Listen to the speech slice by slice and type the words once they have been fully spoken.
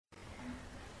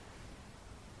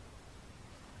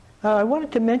I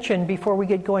wanted to mention before we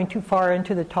get going too far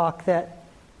into the talk that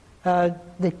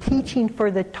the teaching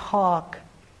for the talk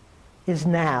is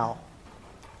now.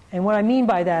 And what I mean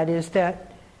by that is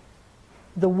that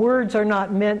the words are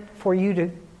not meant for you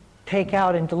to take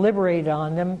out and deliberate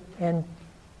on them and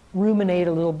ruminate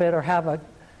a little bit or have a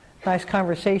nice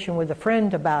conversation with a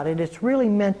friend about it. It's really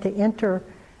meant to enter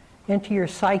into your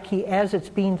psyche as it's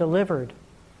being delivered.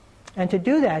 And to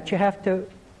do that, you have to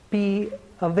be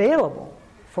available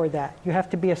for that. There has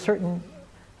to be a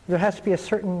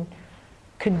certain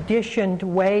conditioned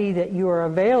way that you are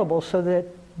available so that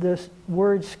the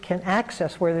words can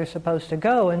access where they're supposed to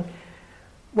go. And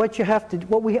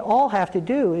what we all have to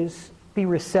do is be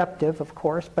receptive, of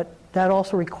course, but that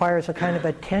also requires a kind of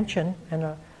attention and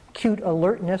a acute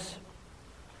alertness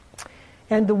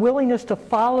and the willingness to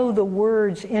follow the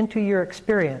words into your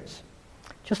experience.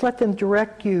 Just let them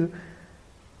direct you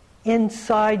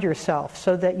inside yourself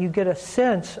so that you get a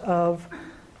sense of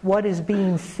what is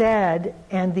being said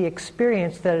and the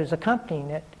experience that is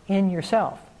accompanying it in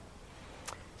yourself.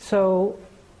 So,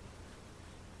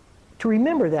 to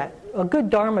remember that, a good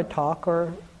Dharma talk,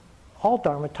 or all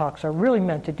Dharma talks, are really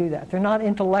meant to do that. They're not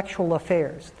intellectual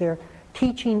affairs. Their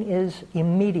teaching is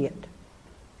immediate.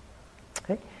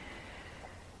 Okay?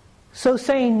 So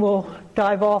saying, we'll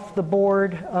dive off the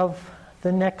board of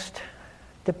the next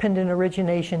dependent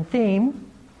origination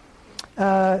theme,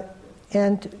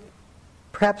 and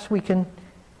perhaps we can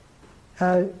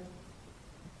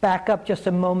back up just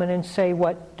a moment and say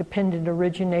what dependent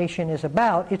origination is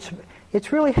about.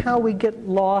 It's really how we get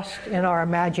lost in our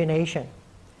imagination,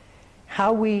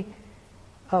 how we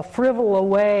frivol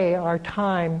away our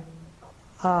time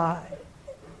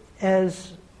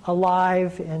as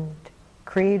alive and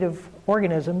creative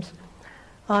organisms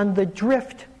on the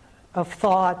drift of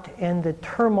thought and the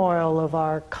turmoil of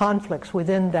our conflicts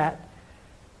within that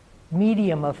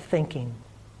medium of thinking.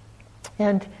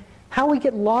 And how we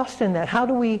get lost in that, how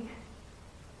do we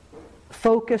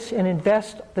focus and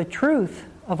invest the truth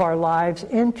of our lives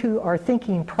into our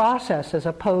thinking process as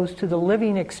opposed to the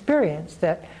living experience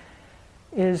that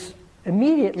is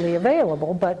immediately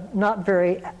available but not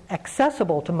very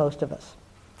accessible to most of us.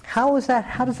 How does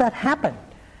that happen?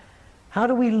 How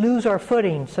do we lose our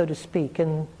footing, so to speak,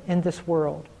 in this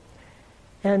world?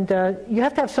 And you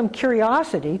have to have some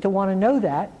curiosity to want to know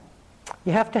that.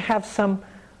 You have to have some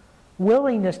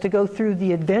willingness to go through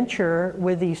the adventure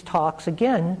with these talks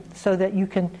again so that you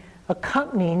can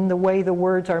accompany the way the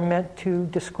words are meant to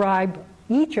describe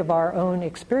each of our own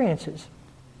experiences.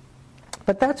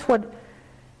 But that's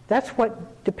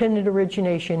what dependent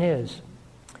origination is.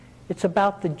 It's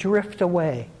about the drift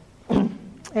away.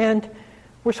 And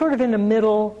we're sort of in the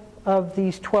middle of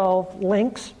these 12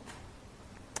 links,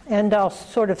 and I'll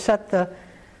sort of set the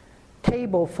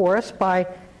table for us by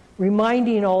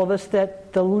reminding all of us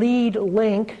that the lead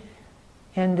link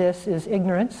in this is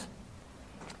ignorance.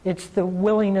 It's the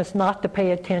willingness not to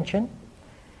pay attention.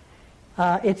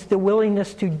 It's the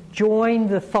willingness to join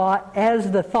the thought as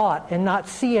the thought and not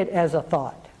see it as a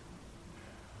thought.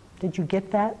 Did you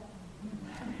get that?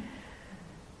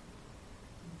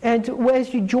 And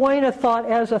as you join a thought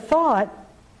as a thought,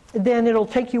 then it'll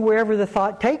take you wherever the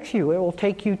thought takes you. It will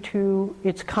take you to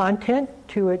its content,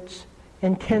 to its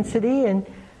intensity, and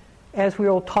as we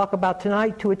will talk about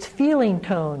tonight, to its feeling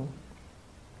tone.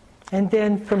 And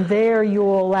then from there you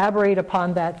will elaborate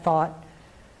upon that thought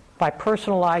by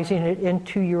personalizing it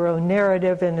into your own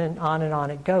narrative, and then on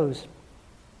it goes.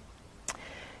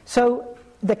 So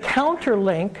the counter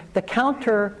link, the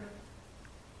counter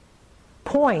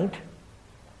point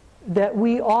that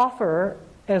we offer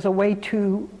as a way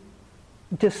to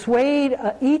dissuade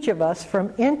each of us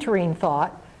from entering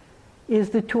thought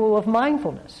is the tool of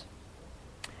mindfulness.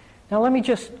 Now let me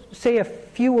just say a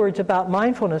few words about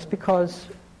mindfulness because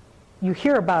you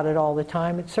hear about it all the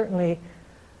time. It's certainly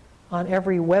on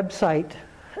every website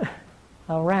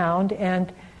around,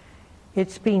 and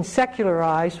it's being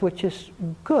secularized, which is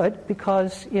good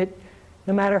because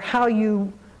no matter how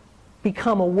you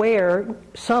become aware,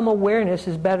 some awareness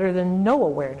is better than no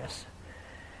awareness.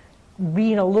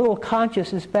 Being a little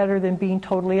conscious is better than being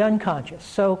totally unconscious.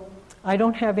 So I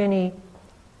don't have any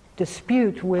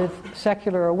dispute with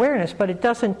secular awareness, but it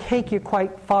doesn't take you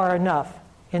quite far enough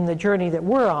in the journey that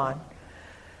we're on,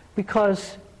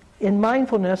 because in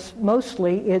mindfulness,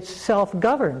 mostly it's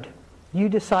self-governed. You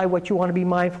decide what you want to be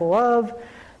mindful of,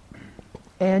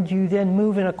 and you then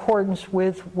move in accordance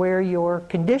with where your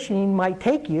conditioning might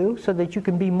take you so that you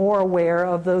can be more aware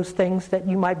of those things that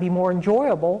might be more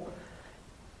enjoyable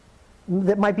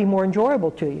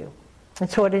to you. And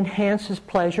so it enhances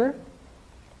pleasure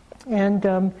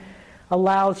and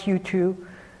allows you to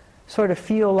sort of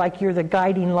feel like you're the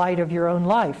guiding light of your own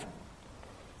life.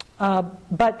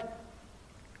 But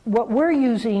what we're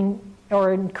using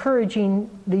or encouraging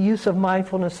the use of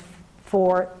mindfulness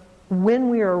for when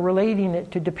we are relating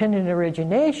it to dependent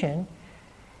origination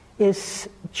is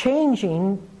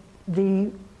changing the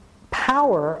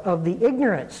power of the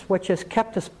ignorance which has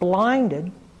kept us blinded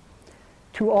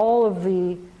to all of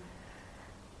the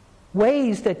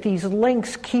ways that these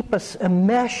links keep us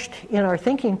enmeshed in our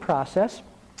thinking process,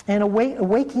 and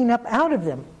waking up out of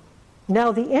them.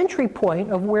 Now, the entry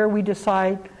point of where we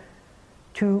decide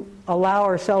to allow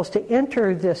ourselves to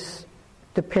enter this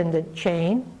dependent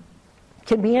chain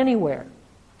can be anywhere.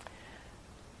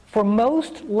 For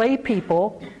most lay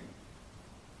people,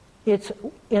 it's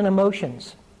in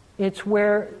emotions. It's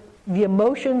where the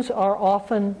emotions are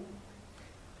often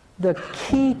the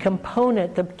key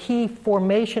component, the key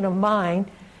formation of mind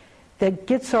that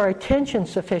gets our attention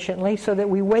sufficiently so that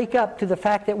we wake up to the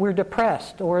fact that we're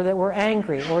depressed or that we're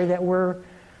angry or that we're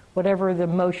whatever the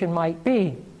emotion might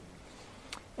be.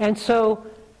 And so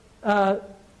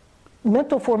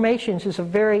mental formations is a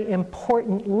very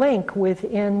important link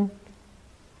within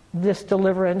this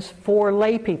deliverance for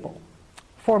lay people.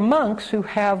 For monks who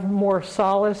have more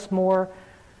solace, more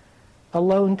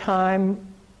alone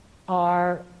time,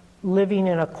 are living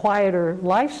in a quieter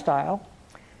lifestyle,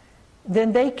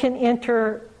 then they can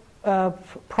enter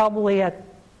probably at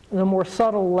the more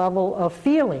subtle level of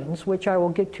feelings, which I will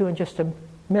get to in just a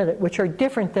minute, which are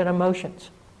different than emotions.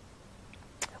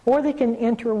 Or they can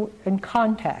enter in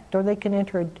contact, or they can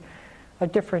enter a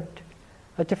different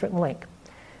link.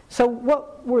 So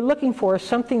what we're looking for is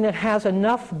something that has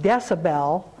enough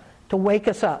decibel to wake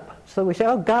us up. So we say,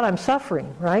 oh God, I'm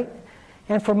suffering, right?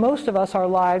 And for most of us, our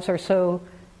lives are so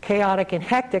chaotic and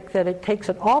hectic that it takes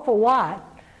an awful lot.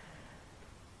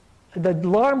 The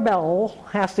alarm bell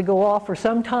has to go off for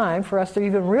some time for us to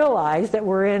even realize that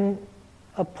we're in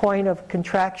a point of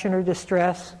contraction or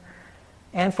distress,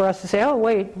 and for us to say, oh,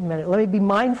 wait a minute, let me be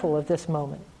mindful of this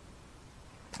moment.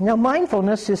 Now,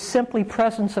 mindfulness is simply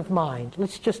presence of mind.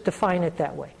 Let's just define it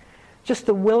that way. Just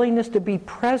the willingness to be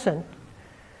present,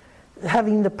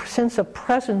 having the sense of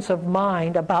presence of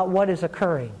mind about what is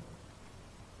occurring.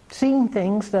 Seeing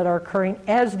things that are occurring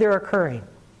as they're occurring.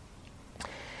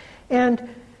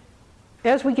 And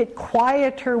as we get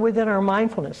quieter within our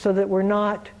mindfulness so that we're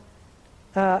not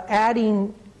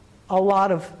adding a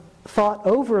lot of thought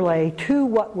overlay to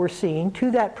what we're seeing,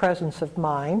 to that presence of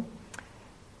mind,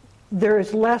 there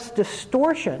is less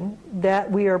distortion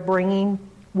that we are bringing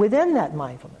within that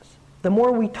mindfulness. The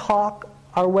more we talk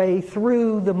our way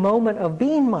through the moment of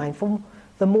being mindful,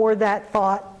 the more that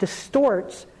thought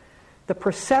distorts the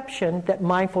perception that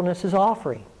mindfulness is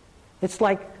offering. It's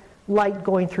like light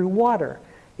going through water.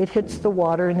 It hits the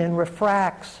water and then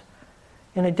refracts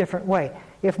in a different way.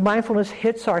 If mindfulness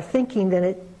hits our thinking, then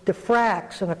it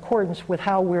diffracts in accordance with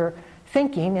how we're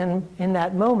thinking in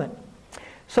that moment.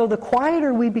 So the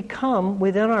quieter we become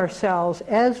within ourselves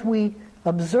as we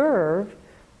observe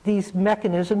these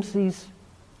mechanisms, these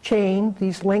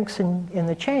links in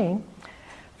the chain,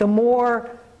 the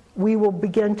more we will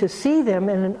begin to see them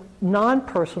in a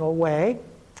non-personal way,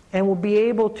 and we'll be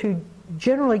able to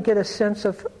generally get a sense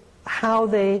of how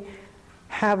they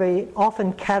have a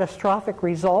often catastrophic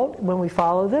result when we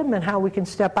follow them, and how we can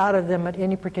step out of them at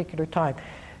any particular time.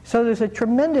 So there's a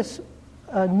tremendous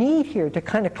need here to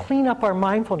kind of clean up our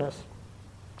mindfulness.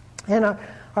 And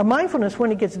our mindfulness,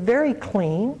 when it gets very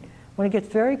clean, when it gets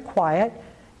very quiet,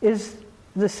 is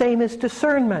the same as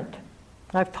discernment.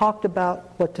 I've talked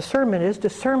about what discernment is.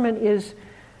 Discernment is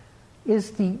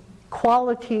the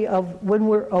quality of when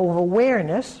we're of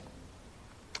awareness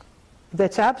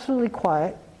that's absolutely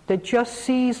quiet, that just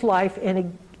sees life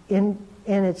in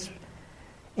its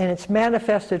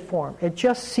manifested form. It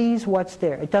just sees what's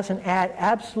there. It doesn't adds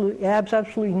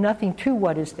absolutely nothing to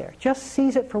what is there. It just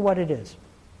sees it for what it is.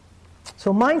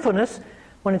 So mindfulness,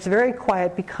 when it's very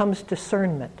quiet, becomes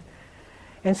discernment.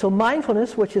 And so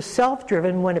mindfulness, which is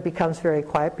self-driven when it becomes very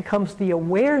quiet, becomes the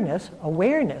awareness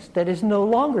that is no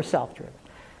longer self-driven.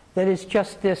 That is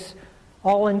just this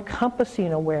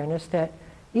all-encompassing awareness that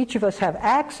each of us have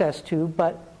access to,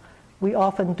 but we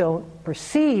often don't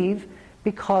perceive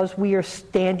because we are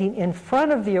standing in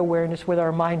front of the awareness with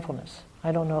our mindfulness.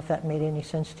 I don't know if that made any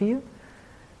sense to you,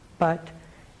 but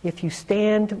if you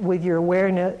stand with your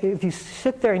awareness, if you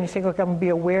sit there and you say, look, I'm going to be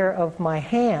aware of my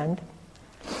hand,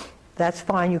 that's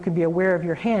fine, you can be aware of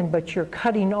your hand, but you're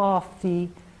cutting off the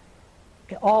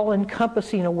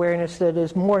all-encompassing awareness that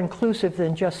is more inclusive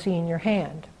than just seeing your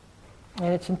hand.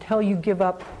 And it's until you give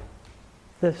up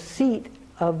the seat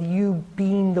of you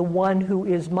being the one who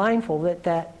is mindful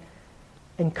that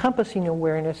encompassing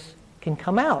awareness can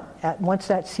come out. Once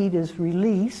that seed is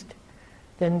released,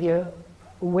 then the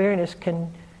awareness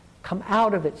can come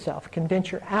out of itself, can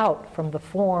venture out from the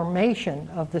formation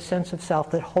of the sense of self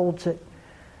that holds it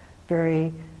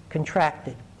very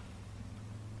contracted.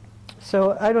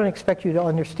 So I don't expect you to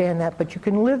understand that, but you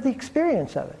can live the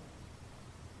experience of it.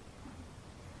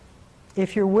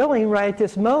 If you're willing right at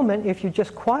this moment, if you're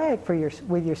just quiet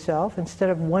with yourself, instead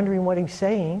of wondering what he's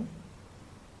saying,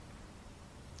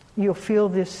 you'll feel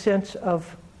this sense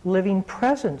of living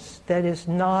presence that is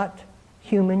not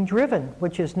human-driven,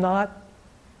 which is not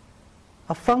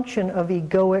a function of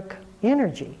egoic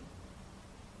energy.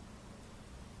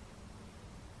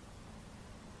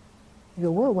 You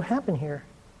go, whoa, what happened here?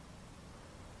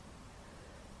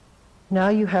 Now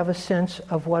you have a sense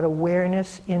of what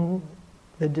awareness in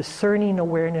the discerning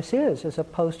awareness is, as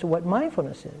opposed to what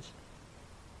mindfulness is.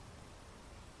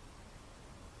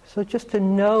 So just to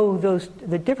know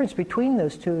the difference between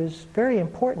those two is very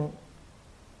important.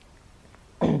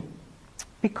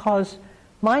 Because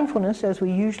mindfulness, as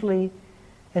we usually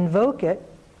invoke it,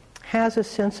 has a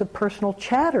sense of personal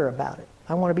chatter about it.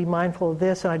 I want to be mindful of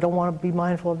this, and I don't want to be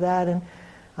mindful of that, and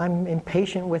I'm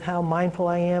impatient with how mindful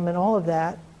I am, and all of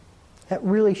that. That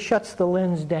really shuts the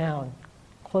lens down,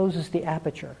 closes the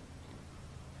aperture.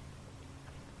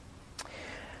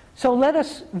 So let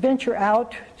us venture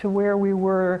out to where we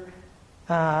were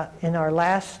in our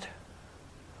last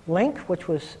link, which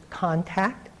was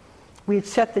contact. We had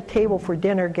set the table for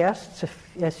dinner guests,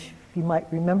 as you might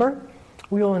remember.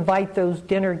 We will invite those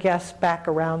dinner guests back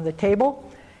around the table.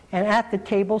 And at the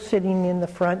table, sitting in the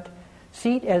front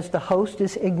seat as the host,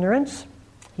 is Ignorance.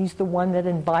 He's the one that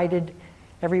invited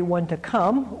everyone to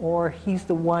come, or he's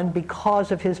the one,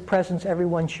 because of his presence,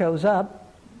 everyone shows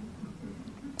up.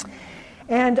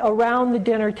 And around the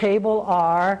dinner table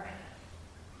are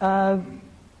the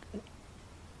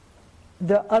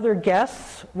other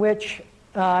guests, which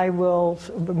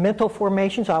mental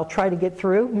formations, I'll try to get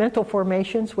through. Mental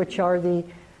formations, which are the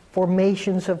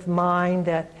formations of mind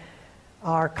that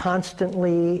are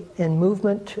constantly in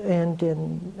movement and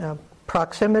in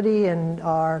proximity and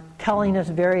are telling us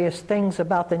various things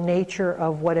about the nature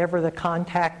of whatever the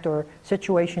contact or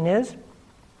situation is.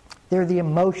 They're the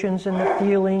emotions and the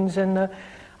feelings and the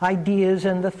ideas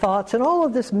and the thoughts and all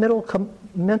of this mental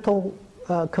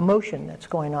commotion that's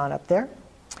going on up there.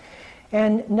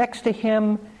 And next to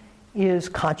him is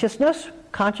consciousness.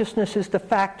 Consciousness is the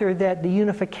factor the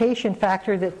unification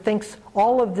factor that thinks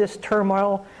all of this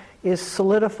turmoil is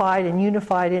solidified and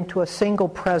unified into a single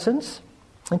presence,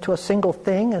 into a single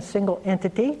thing, a single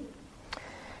entity.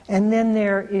 And then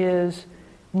there is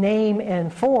name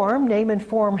and form. Name and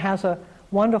form has a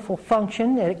wonderful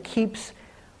function, and it keeps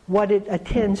what it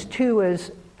attends to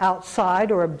as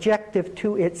outside or objective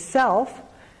to itself.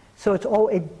 So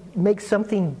it makes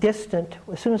something distant.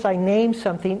 As soon as I name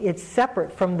something, it's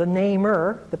separate from the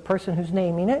namer, the person who's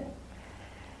naming it.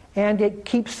 And it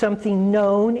keeps something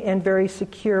known and very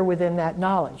secure within that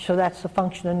knowledge. So that's the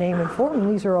function of name and form.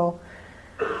 And these are all,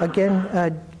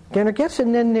 again, dinner guests.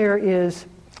 And then there is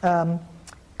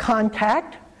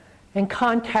contact. And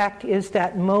contact is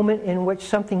that moment in which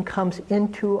something comes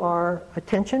into our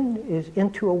attention, is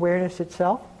into awareness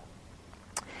itself.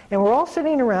 And we're all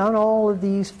sitting around, all of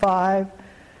these 5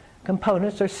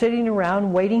 components are sitting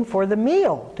around waiting for the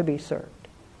meal to be served.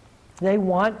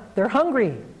 They're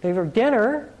hungry. They have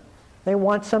dinner. They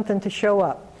want something to show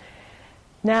up.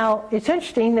 Now, it's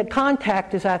interesting that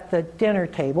contact is at the dinner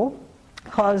table,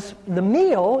 because the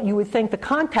meal, you would think the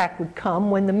contact would come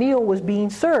when the meal was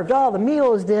being served. Oh, the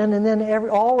meal is then, and then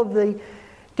all of the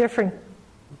different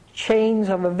chains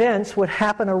of events would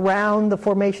happen around the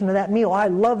formation of that meal. I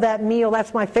love that meal.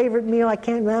 That's my favorite meal. I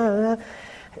can't.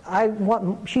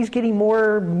 She's getting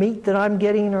more meat than I'm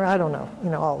getting, or I don't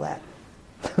know. All that.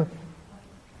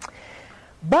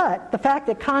 But the fact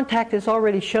that contact has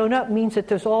already shown up means that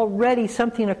there's already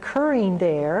something occurring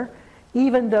there,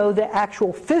 even though the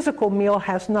actual physical meal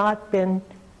has not been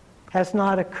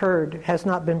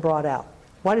brought out.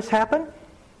 What has happened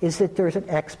is that there's an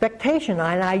expectation,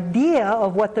 an idea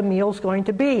of what the meal's going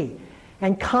to be.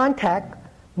 And contact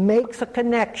makes a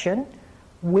connection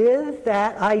with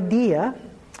that idea,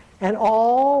 and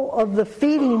all of the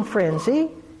feeding frenzy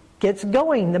gets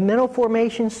going. The mental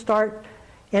formations start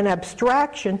in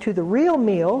abstraction to the real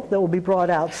meal that will be brought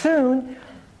out soon.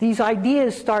 These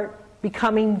ideas start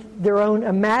becoming their own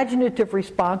imaginative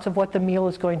response of what the meal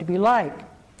is going to be like.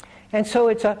 And so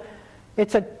it's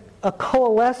a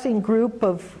coalescing group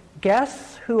of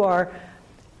guests who are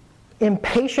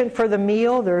impatient for the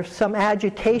meal. There's some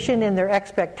agitation in their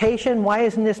expectation. Why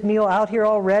isn't this meal out here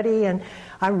already? And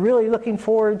I'm really looking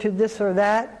forward to this or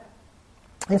that.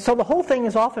 And so the whole thing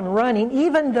is often running,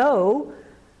 even though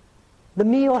the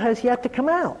meal has yet to come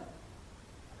out.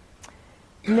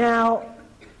 Now,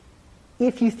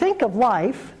 if you think of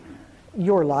life,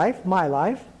 your life, my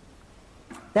life,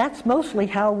 that's mostly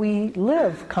how we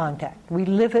live contact. We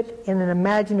live it in an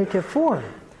imaginative form.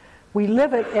 We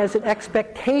live it as an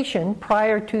expectation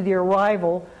prior to the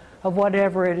arrival of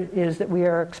whatever it is that we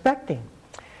are expecting.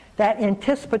 That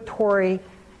anticipatory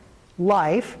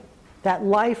life, that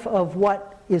life of what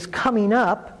is coming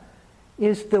up,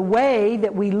 is the way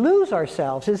that we lose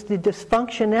ourselves, is the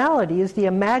dysfunctionality, is the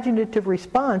imaginative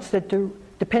response that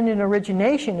dependent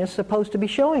origination is supposed to be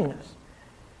showing us.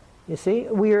 You see,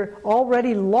 we're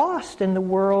already lost in the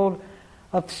world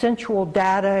of sensual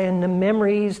data and the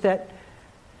memories that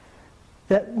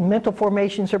mental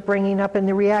formations are bringing up, and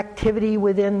the reactivity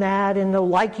within that, and the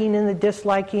liking and the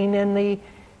disliking, and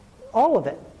all of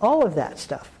it, all of that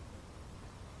stuff.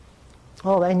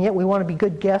 And yet we want to be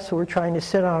good guests, so we're trying to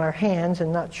sit on our hands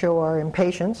and not show our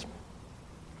impatience.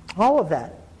 All of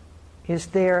that is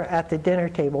there at the dinner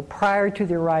table prior to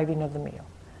the arriving of the meal.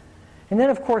 And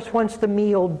then, of course, once the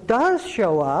meal does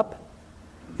show up,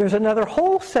 there's another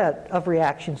whole set of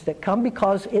reactions that come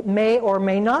because it may or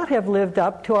may not have lived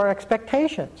up to our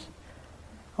expectations.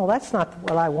 Oh, that's not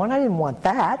what I want. I didn't want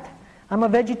that. I'm a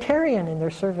vegetarian, and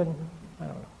they're serving, I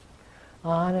don't know,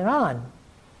 on and on.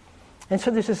 And so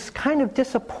there's this kind of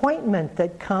disappointment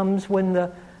that comes when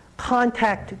the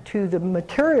contact to the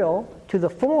material, to the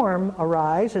form,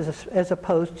 arrives as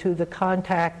opposed to the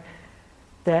contact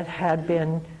that had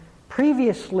been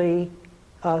previously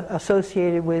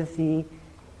associated with the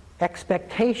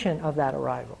expectation of that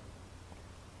arrival.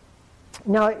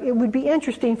 Now, it would be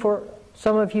interesting for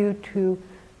some of you to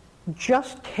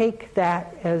just take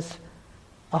that as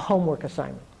a homework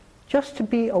assignment, just to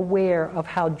be aware of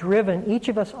how driven each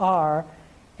of us are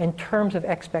in terms of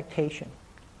expectation,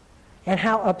 and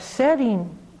how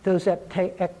upsetting those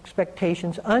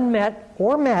expectations, unmet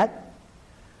or met,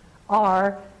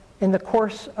 are in the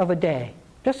course of a day,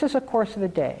 just as a course of a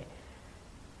day.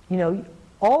 You know,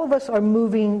 all of us are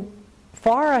moving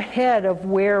far ahead of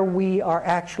where we are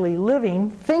actually living,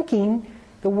 thinking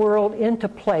the world into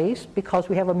place because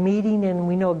we have a meeting and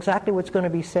we know exactly what's going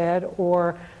to be said,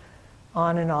 or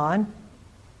on and on.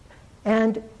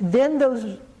 And then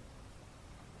those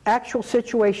actual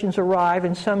situations arrive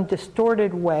in some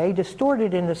distorted way,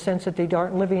 distorted in the sense that they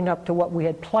aren't living up to what we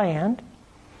had planned.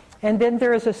 And then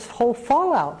there is this whole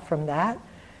fallout from that,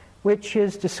 which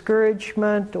is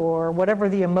discouragement or whatever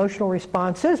the emotional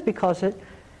response is, because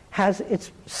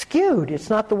it's skewed. It's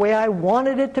not the way I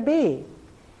wanted it to be.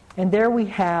 And there we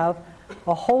have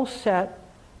a whole set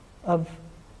of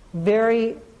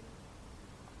very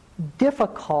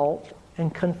difficult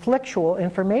and conflictual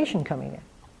information coming in.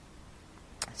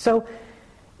 So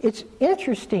it's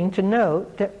interesting to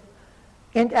note that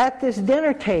and at this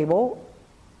dinner table,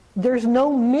 there's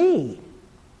no me.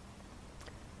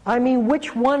 I mean,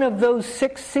 which one of those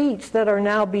 6 seats that are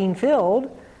now being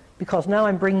filled, because now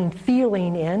I'm bringing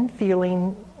feeling in,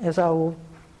 feeling, as I will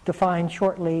define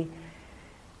shortly,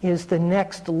 is the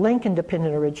next link in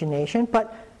dependent origination,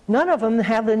 but none of them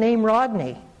have the name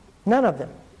Rodney. None of them.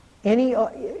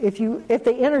 If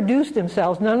they introduced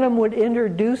themselves, none of them would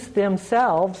introduce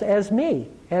themselves as me,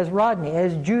 as Rodney,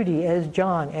 as Judy, as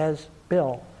John, as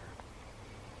Bill.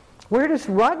 Where does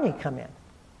Rodney come in?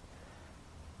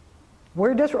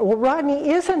 Well, Rodney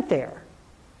isn't there,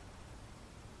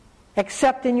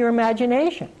 except in your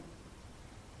imagination.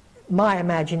 My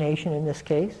imagination in this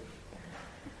case.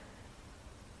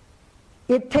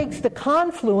 It takes the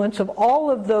confluence of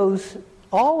all of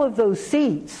those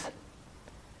seats,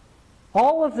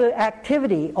 all of the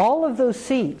activity, all of those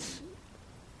seats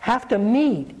have to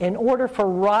meet in order for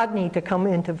Rodney to come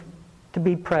in to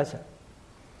be present.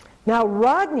 Now,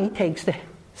 Rodney takes the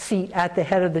seat at the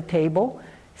head of the table,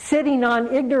 sitting on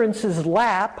ignorance's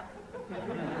lap,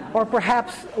 or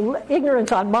perhaps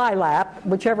ignorance on my lap,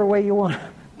 whichever way you want to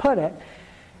put it.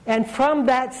 And from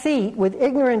that seat, with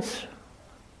ignorance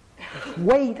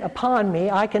weight upon me,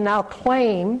 I can now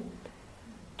claim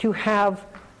to have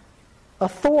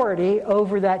authority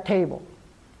over that table.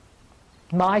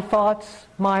 My thoughts,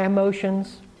 my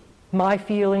emotions, my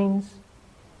feelings,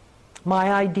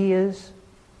 my ideas,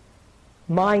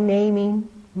 my naming,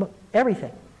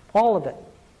 everything, all of it.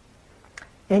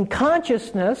 And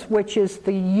consciousness, which is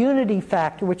the unity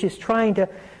factor, which is trying to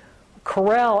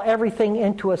corral everything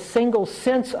into a single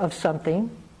sense of something,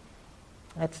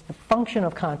 that's the function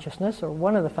of consciousness, or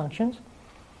one of the functions,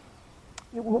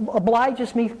 it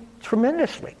obliges me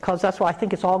tremendously, because that's why I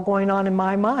think it's all going on in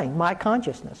my mind, my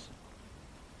consciousness.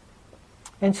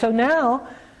 And so now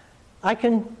I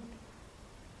can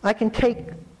I can take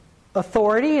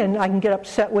authority and I can get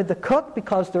upset with the cook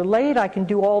because they're late. I can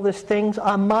do all these things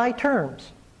on my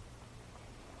terms.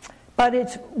 But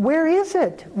it's, where is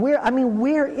it?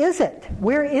 Where is it?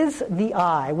 Where is the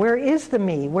I? Where is the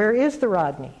me? Where is the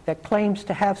Rodney that claims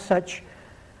to have such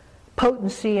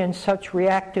potency and such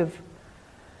reactivity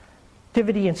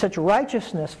and such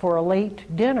righteousness for a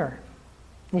late dinner?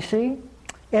 You see?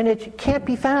 And it can't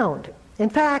be found. In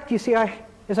fact, you see,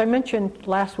 as I mentioned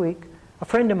last week, a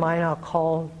friend of mine I'll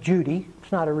call Judy,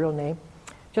 it's not a real name,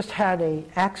 just had an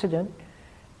accident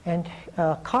and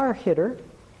a car hit her,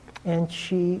 and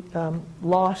she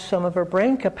lost some of her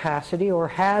brain capacity, or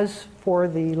has for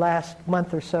the last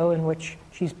month or so in which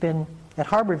she's been at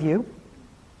Harborview.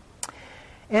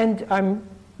 And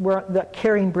we're the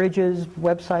Caring Bridges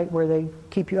website, where they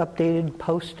keep you updated,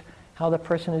 post how the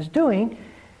person is doing,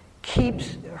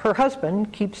 her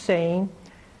husband keeps saying,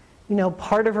 you know,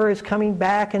 part of her is coming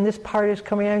back and this part is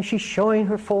coming out and she's showing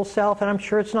her full self, and I'm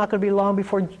sure it's not going to be long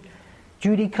before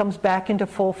Judy comes back into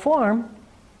full form.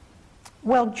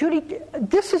 Well,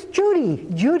 this is Judy.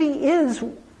 Judy is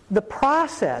the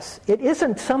process. It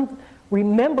isn't some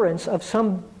remembrance of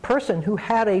some person who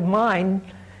had a mind,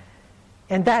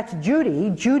 and that's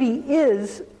Judy. Judy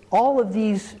is all of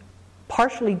these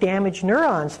partially damaged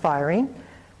neurons firing,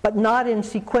 but not in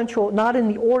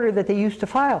the order that they used to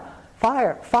fire.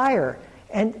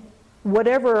 And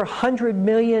whatever 100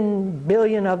 million,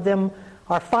 billion of them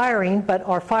are firing, but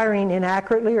are firing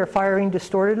inaccurately or firing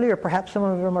distortedly, or perhaps some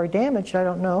of them are damaged, I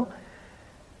don't know.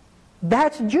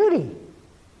 That's Judy.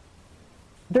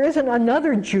 There isn't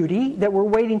another Judy that we're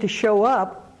waiting to show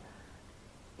up.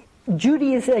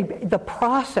 Judy is the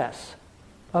process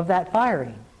of that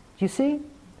firing. Do you see?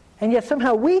 And yet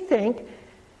somehow we think,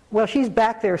 well, she's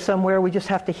back there somewhere, we just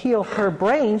have to heal her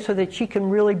brain so that she can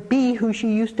really be who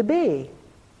she used to be.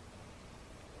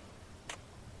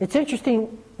 It's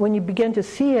interesting when you begin to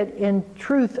see it in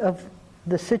truth of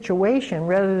the situation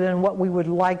rather than what we would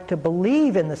like to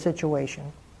believe in the situation.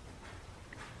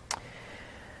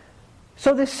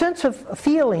 So this sense of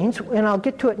feelings, and I'll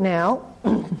get to it now,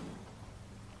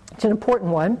 it's an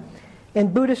important one.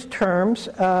 In Buddhist terms,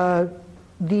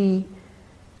 the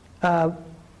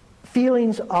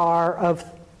feelings are of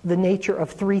the nature of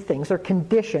three things. They're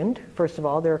conditioned, first of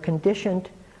all. They're conditioned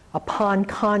upon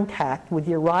contact. With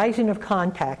the arising of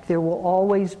contact, there will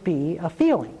always be a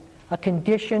feeling, a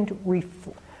conditioned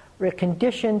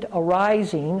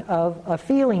arising of a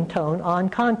feeling tone on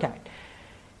contact.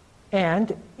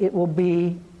 And it will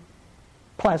be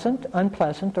pleasant,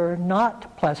 unpleasant, or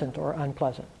not pleasant or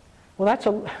unpleasant. Well, that's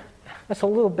a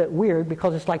little bit weird,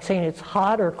 because it's like saying it's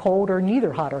hot or cold or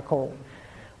neither hot or cold.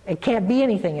 It can't be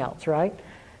anything else, right?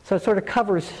 So it sort of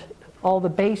covers all the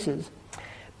bases.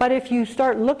 But if you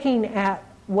start looking at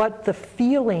what the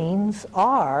feelings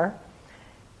are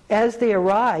as they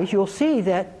arise, you'll see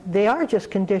that they are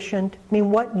just conditioned. I mean,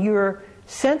 what you're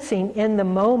sensing in the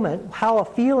moment, how a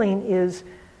feeling is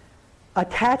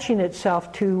attaching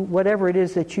itself to whatever it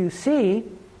is that you see,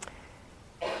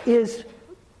 is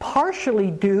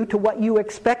partially due to what you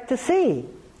expect to see.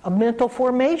 A mental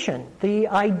formation, the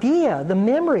idea, the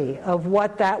memory of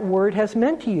what that word has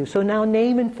meant to you. So now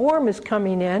name and form is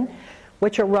coming in,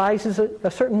 which arises,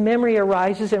 a certain memory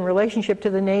arises in relationship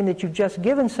to the name that you've just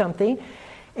given something,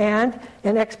 and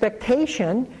an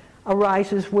expectation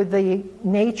arises with the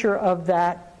nature of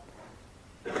that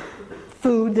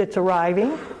food that's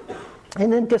arriving,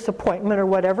 and then disappointment or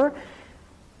whatever,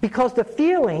 because the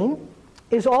feeling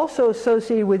is also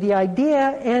associated with the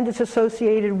idea, and it's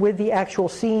associated with the actual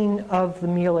scene of the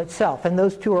meal itself. And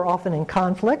those two are often in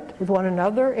conflict with one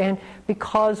another, and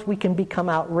because we can become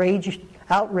outraged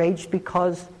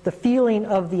because the feeling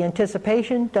of the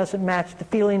anticipation doesn't match the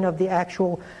feeling of the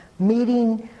actual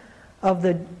meeting of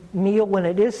the meal when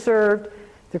it is served,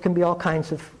 there can be all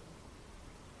kinds of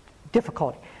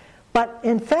difficulty. But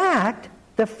in fact,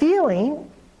 the feeling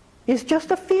is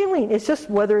just a feeling. It's just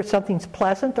whether something's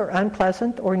pleasant or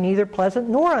unpleasant, or neither pleasant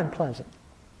nor unpleasant.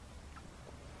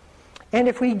 And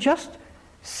if we just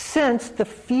sense the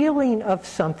feeling of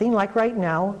something, like right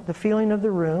now, the feeling of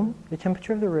the room, the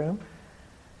temperature of the room,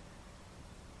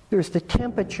 there's the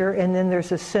temperature, and then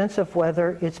there's a sense of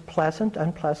whether it's pleasant,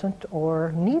 unpleasant,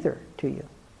 or neither to you.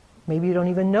 Maybe you don't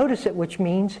even notice it, which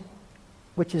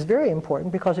is very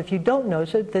important, because if you don't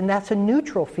notice it, then that's a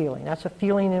neutral feeling. That's a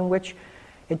feeling in which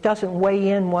it doesn't weigh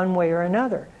in one way or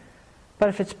another. But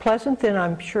if it's pleasant, then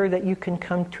I'm sure that you can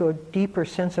come to a deeper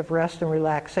sense of rest and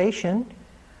relaxation.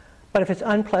 But if it's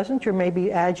unpleasant, there may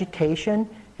be agitation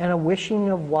and a wishing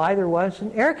of why there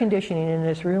wasn't air conditioning in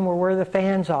this room or where the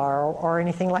fans are or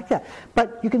anything like that.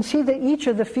 But you can see that each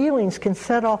of the feelings can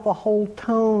set off a whole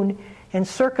tone and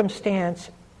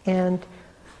circumstance and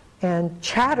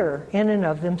chatter in and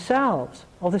of themselves.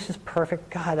 Oh, this is perfect.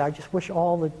 God, I just wish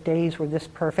all the days were this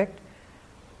perfect.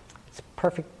 It's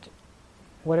perfect,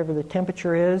 whatever the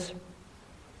temperature is.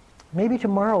 Maybe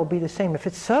tomorrow will be the same. If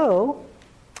it's so,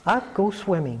 I'll go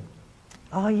swimming.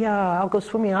 Oh yeah, I'll go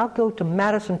swimming. I'll go to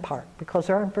Madison Park because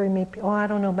there aren't very many people. Oh, I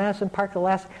don't know, Madison Park, the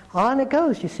last... On it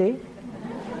goes, you see.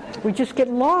 We just get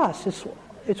lost.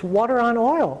 It's water on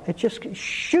oil. It just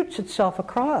shoots itself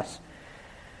across.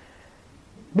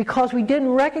 Because we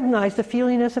didn't recognize the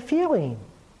feeling as a feeling.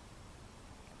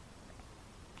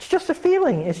 It's just a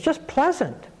feeling. It's just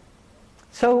pleasant.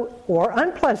 So, or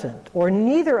unpleasant, or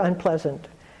neither unpleasant.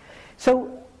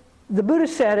 So, the Buddha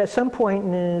said at some point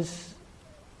in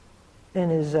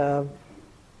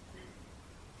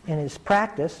his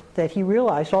practice that he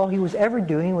realized all he was ever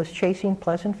doing was chasing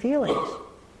pleasant feelings.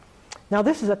 Now,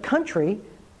 this is a country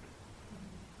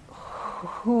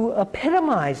who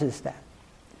epitomizes that.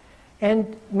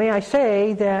 And may I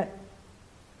say that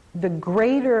the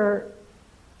greater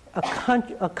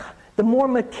the more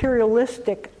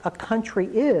materialistic a country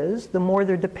is, the more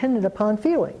they're dependent upon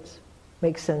feelings.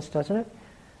 Makes sense, doesn't it?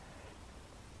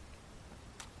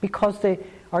 Because they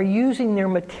are using their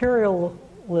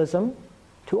materialism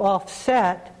to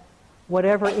offset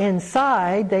whatever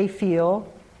inside they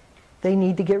feel they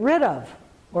need to get rid of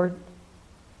or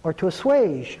to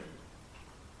assuage.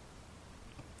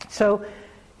 So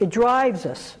it drives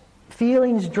us.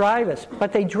 Feelings drive us.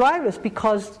 But they drive us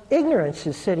because ignorance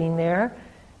is sitting there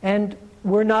and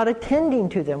we're not attending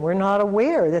to them. We're not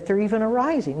aware that they're even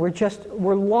arising.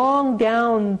 We're long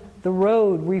down the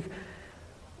road.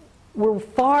 We're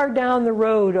far down the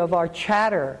road of our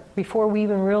chatter before we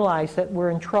even realize that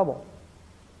we're in trouble.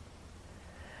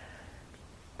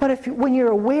 But when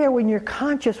you're aware, when you're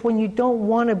conscious, when you don't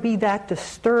want to be that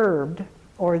disturbed,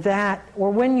 or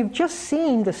when you've just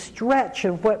seen the stretch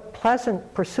of what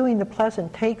pursuing the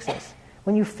pleasant takes us,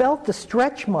 when you felt the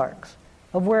stretch marks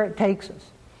of where it takes us.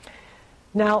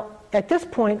 Now, at this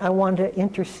point, I want to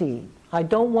intercede. I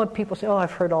don't want people to say, oh,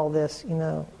 I've heard all this,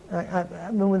 I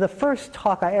mean, with the first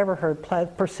talk I ever heard,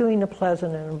 pursuing the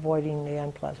pleasant and avoiding the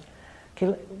unpleasant.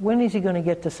 Okay, when is he going to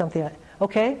get to something like,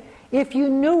 okay, if you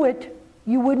knew it,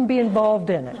 you wouldn't be involved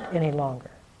in it any longer.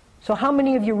 So how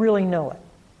many of you really know it?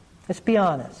 Let's be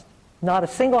honest. Not a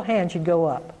single hand should go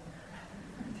up.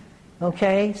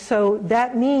 Okay, so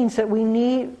that means that we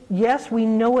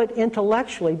know it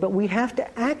intellectually, but we have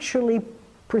to actually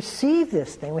perceive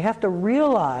this thing. We have to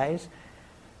realize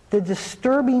the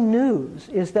disturbing news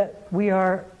is that we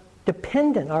are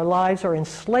dependent. Our lives are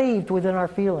enslaved within our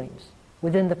feelings,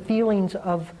 within the feelings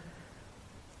of...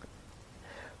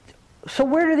 So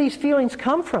where do these feelings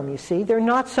come from, you see? They're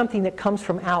not something that comes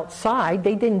from outside.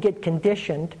 They didn't get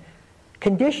conditioned.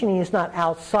 Conditioning is not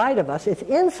outside of us, it's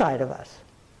inside of us.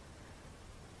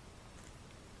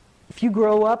 If you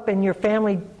grow up in your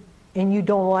family and you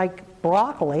don't like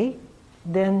broccoli,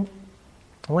 then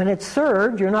when it's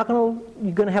served, you're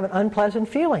going to have an unpleasant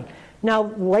feeling.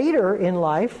 Now, later in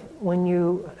life, when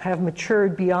you have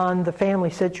matured beyond the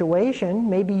family situation,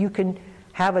 maybe you can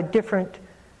have a different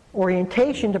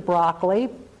orientation to broccoli,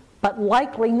 but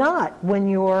likely not when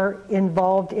you're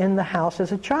involved in the house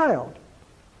as a child.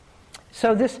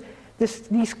 So these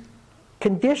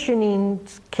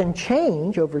conditionings can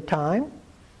change over time.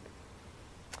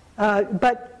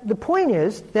 But the point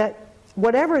is that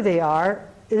whatever they are,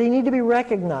 they need to be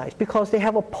recognized because they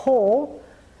have a pull,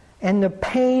 and the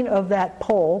pain of that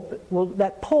pull,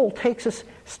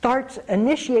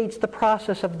 initiates the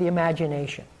process of the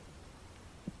imagination.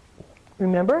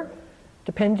 Remember,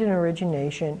 dependent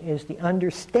origination is the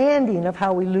understanding of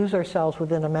how we lose ourselves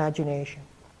within imagination.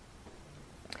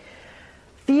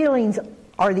 Feelings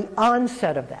are the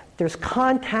onset of that. There's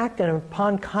contact, and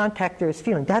upon contact there is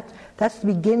feeling. That's the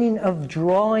beginning of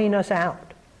drawing us out.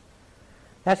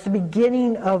 That's the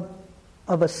beginning of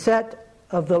a set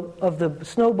of the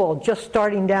snowball just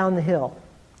starting down the hill,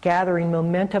 gathering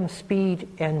momentum, speed,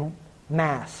 and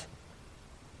mass.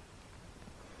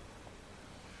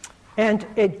 And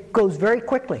it goes very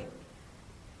quickly.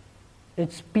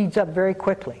 It speeds up very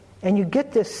quickly. And you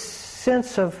get this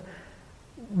sense of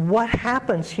what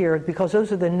happens here, because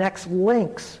those are the next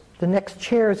links, the next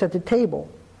chairs at the table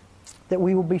that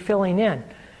we will be filling in.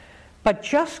 But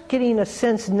just getting a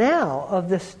sense now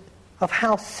of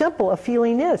how simple a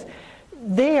feeling is.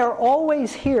 They are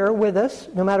always here with us,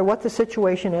 no matter what the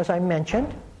situation is, I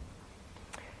mentioned.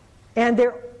 And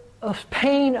of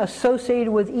pain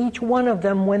associated with each one of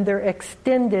them when they're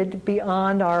extended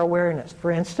beyond our awareness.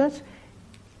 For instance,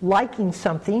 liking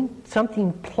something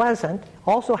pleasant,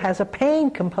 also has a pain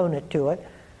component to it,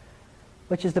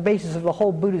 which is the basis of the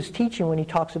whole Buddha's teaching when he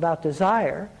talks about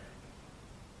desire,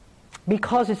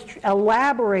 because it's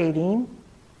elaborating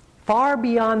far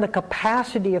beyond the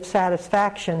capacity of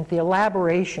satisfaction. The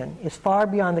elaboration is far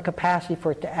beyond the capacity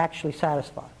for it to actually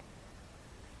satisfy.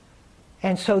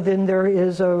 And so then there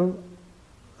is a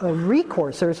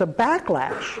recourse, there's a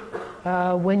backlash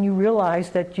when you realize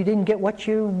that you didn't get what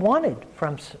you wanted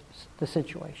from the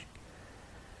situation.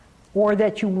 Or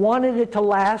that you wanted it to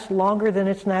last longer than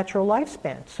its natural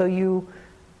lifespan. So you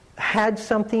had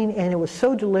something and it was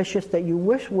so delicious that you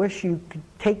wish you could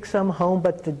take some home,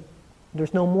 but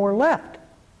there's no more left.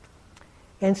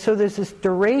 And so there's this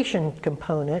duration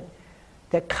component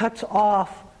that cuts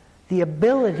off the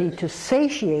ability to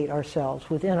satiate ourselves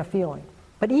within a feeling.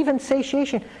 But even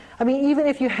satiation, even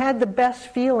if you had the best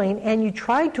feeling and you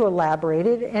tried to elaborate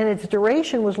it and its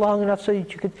duration was long enough so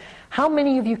that you could, how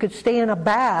many of you could stay in a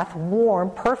bath,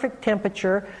 warm, perfect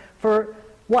temperature for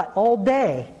what, all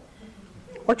day?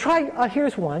 Or try,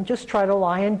 here's one, just try to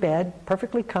lie in bed,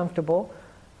 perfectly comfortable,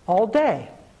 all day.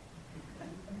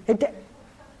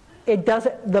 It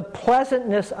doesn't, the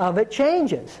pleasantness of it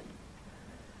changes.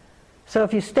 So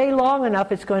if you stay long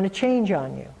enough, it's going to change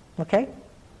on you, okay?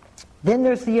 Then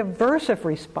there's the aversive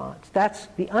response. That's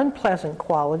the unpleasant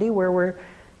quality where we're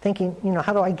thinking,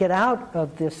 how do I get out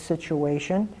of this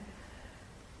situation?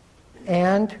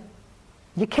 And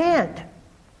you can't.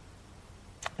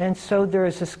 And so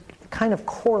there's this kind of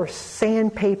coarse,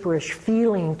 sandpaperish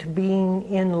feeling to being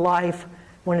in life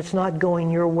when it's not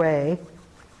going your way,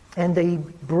 and the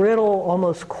brittle,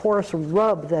 almost coarse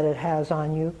rub that it has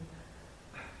on you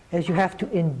as you have to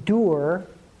endure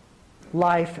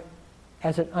life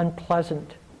as an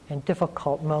unpleasant and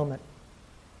difficult moment.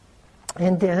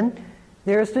 And then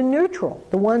there's the neutral,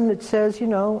 the one that says,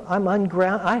 I'm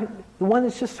ungrounded, the one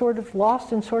that's just sort of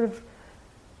lost in sort of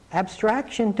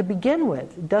abstraction to begin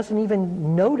with. It doesn't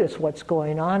even notice what's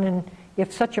going on, and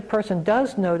if such a person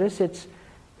does notice,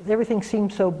 everything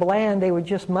seems so bland, they would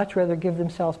just much rather give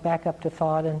themselves back up to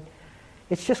thought, and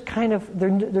it's just kind of,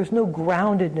 there's no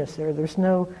groundedness there. There's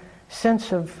no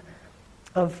sense of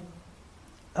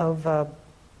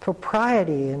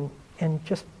propriety and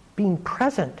just being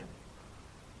present.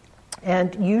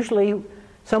 And usually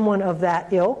someone of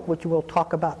that ilk, which we'll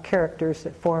talk about characters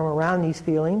that form around these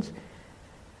feelings,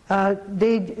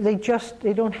 they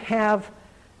don't have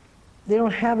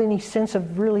any sense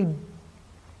of really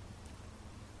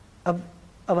of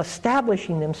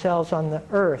establishing themselves on the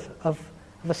earth, of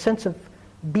a sense of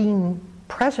being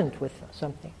present with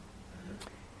something.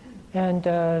 And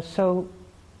so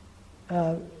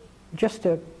just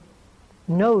to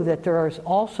know that there is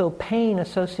also pain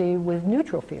associated with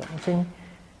neutral feelings. And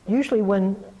usually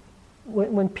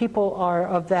when people are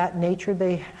of that nature,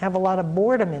 they have a lot of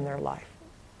boredom in their life.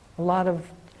 A lot of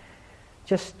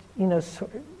just, they're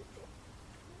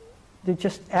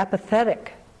just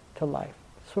apathetic to life,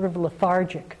 sort of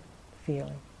lethargic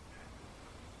feeling.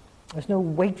 There's no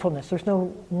wakefulness. There's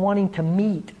no wanting to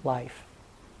meet life.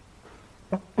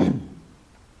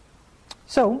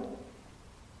 So,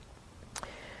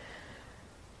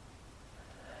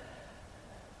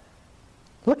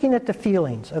 looking at the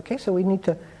feelings, okay, so we need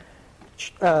to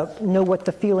know what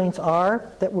the feelings are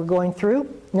that we're going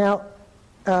through. Now,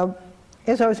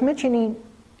 as I was mentioning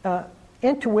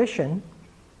intuition,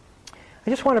 I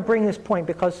just want to bring this point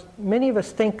because many of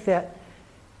us think that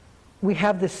we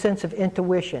have this sense of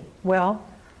intuition. Well,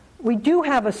 we do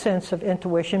have a sense of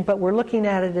intuition, but we're looking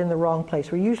at it in the wrong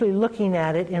place. We're usually looking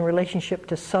at it in relationship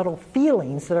to subtle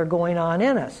feelings that are going on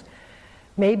in us.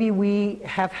 Maybe we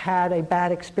have had a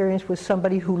bad experience with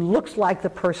somebody who looks like the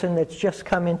person that's just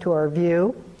come into our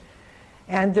view,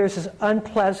 and there's this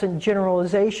unpleasant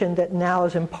generalization that now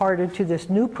is imparted to this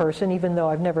new person, even though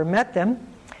I've never met them,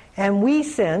 and we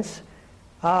sense,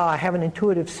 I have an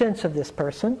intuitive sense of this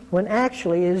person, when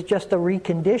actually it is just a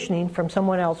reconditioning from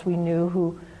someone else we knew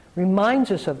who reminds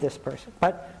us of this person.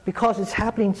 But because it's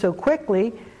happening so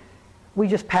quickly, we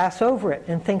just pass over it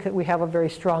and think that we have a very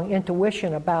strong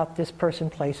intuition about this person,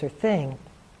 place, or thing.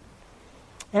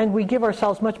 And we give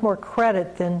ourselves much more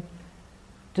credit than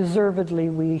deservedly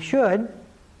we should.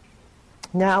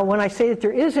 Now, when I say that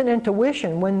there is an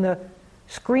intuition, when the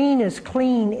screen is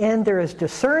clean and there is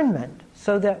discernment,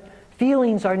 so that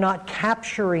feelings are not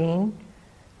capturing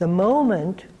the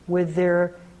moment with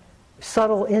their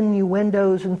subtle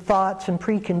innuendos and thoughts and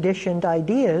preconditioned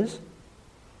ideas,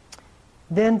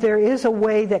 then there is a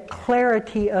way that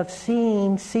clarity of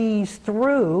seeing sees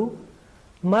through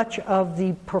much of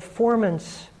the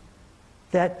performance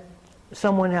that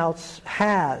someone else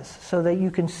has, so that you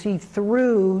can see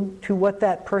through to what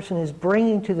that person is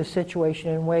bringing to the situation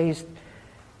in ways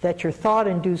that your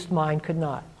thought-induced mind could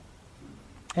not.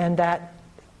 And that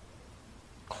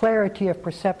clarity of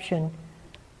perception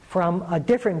from a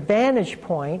different vantage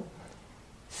point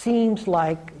seems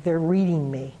like they're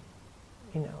reading me,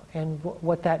 and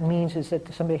what that means is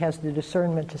that somebody has the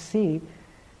discernment to see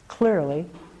clearly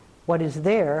what is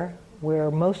there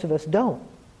where most of us don't.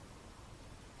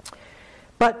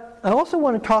 But I also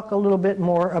want to talk a little bit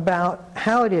more about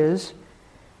how it is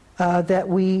that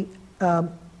we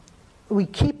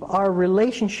keep our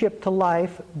relationship to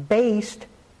life based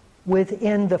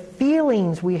within the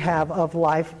feelings we have of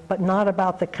life, but not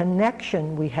about the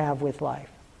connection we have with life.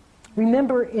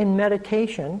 Remember, in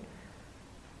meditation,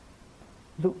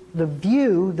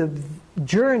 the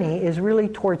journey is really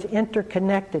towards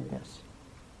interconnectedness.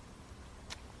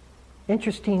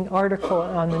 Interesting article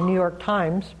on the New York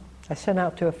Times, I sent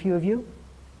out to a few of you,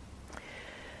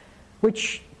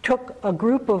 which took a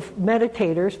group of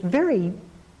meditators,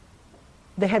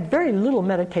 they had very little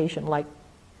meditation, like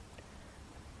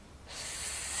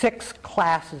 6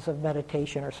 classes of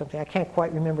meditation or something. I can't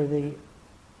quite remember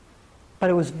but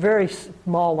it was a very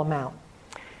small amount.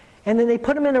 And then they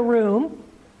put them in a room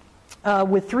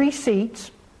with 3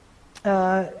 seats,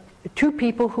 2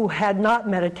 people who had not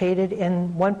meditated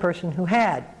and 1 person who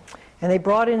had. And they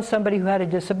brought in somebody who had a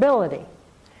disability.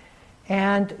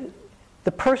 And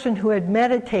the person who had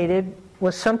meditated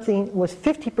was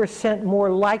 50%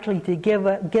 more likely to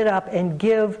get up and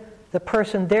give the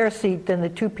person their seat than the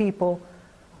 2 people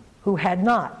who had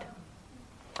not.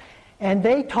 And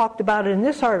they talked about it in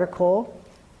this article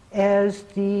as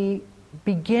the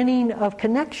beginning of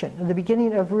connection, the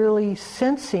beginning of really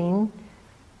sensing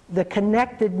the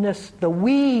connectedness, the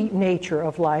we nature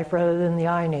of life rather than the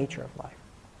I nature of life.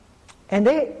 And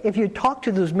if you talk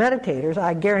to those meditators,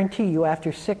 I guarantee you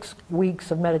after 6 weeks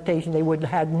of meditation they would have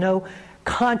had no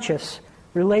conscious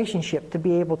relationship to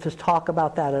be able to talk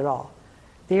about that at all.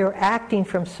 They are acting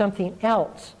from something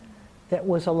else that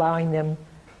was allowing them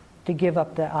to give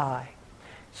up the I.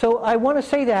 So I want to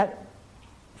say that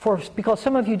because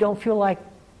some of you don't feel like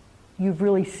you've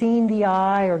really seen the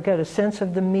I or got a sense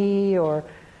of the me or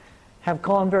have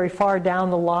gone very far down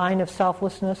the line of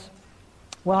selflessness.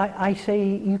 Well, I say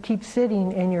you keep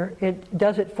sitting and it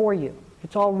does it for you.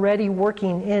 It's already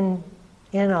working in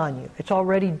on you. It's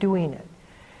already doing it.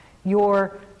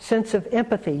 Your sense of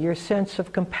empathy, your sense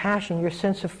of compassion, your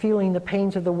sense of feeling the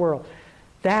pains of the world,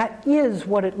 that is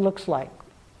what it looks like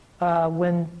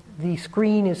when the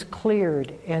screen is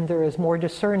cleared and there is more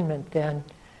discernment than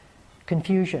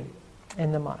confusion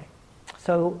in the mind.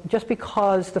 So just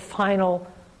because the final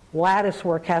lattice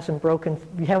work you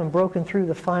haven't broken through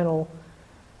the final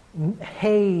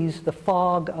haze, the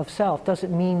fog of self,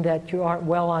 doesn't mean that you aren't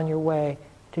well on your way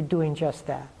to doing just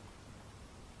that.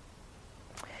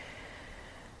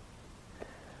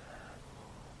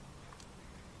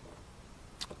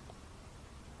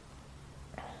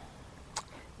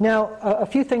 Now, a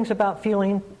few things about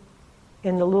feeling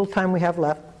in the little time we have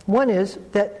left. One is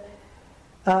that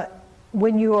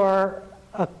when you are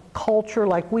a culture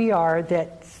like we are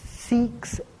that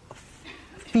seeks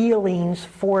feelings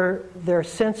for their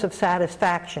sense of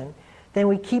satisfaction, then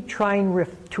we keep trying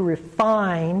to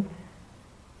refine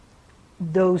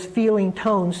those feeling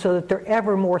tones so that they're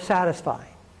ever more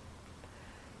satisfying.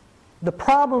 The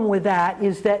problem with that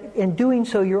is that in doing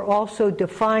so you're also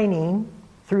defining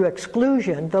through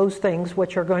exclusion those things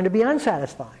which are going to be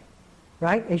unsatisfying,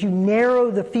 right? As you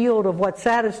narrow the field of what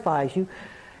satisfies you,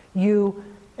 you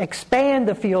expand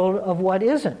the field of what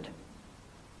isn't.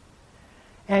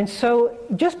 And so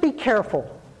just be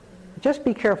careful. Just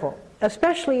be careful,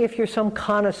 especially if you're some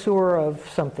connoisseur of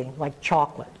something like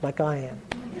chocolate, like I am.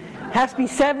 It has to be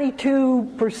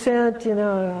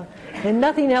 72%, and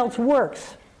nothing else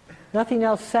works. Nothing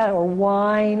else, or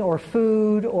wine, or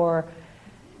food, or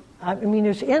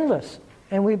it's endless,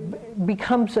 and it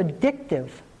becomes addictive,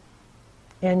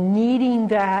 and needing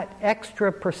that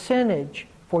extra percentage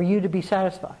for you to be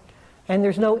satisfied. And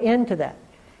there's no end to that.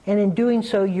 And in doing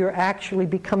so, you're actually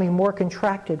becoming more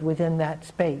contracted within that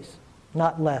space,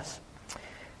 not less.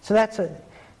 So that's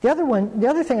the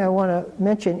other thing I want to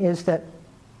mention is that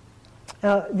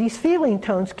these feeling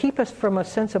tones keep us from a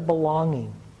sense of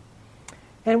belonging.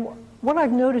 And what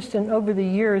I've noticed over the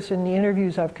years in the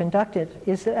interviews I've conducted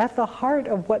is that at the heart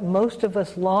of what most of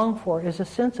us long for is a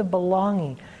sense of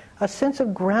belonging, a sense of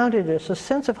groundedness, a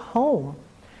sense of home,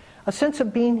 a sense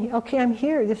of being, okay, I'm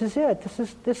here, this is it, this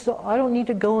is I don't need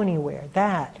to go anywhere,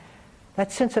 that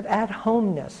sense of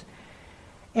at-homeness.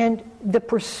 And the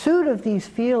pursuit of these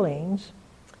feelings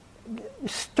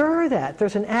stir that.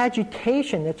 There's an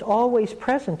agitation that's always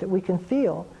present that we can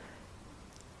feel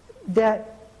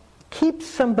that keeps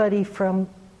somebody from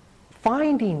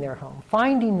finding their home,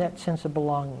 finding that sense of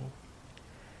belonging.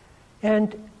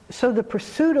 And so the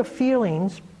pursuit of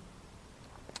feelings,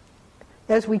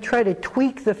 as we try to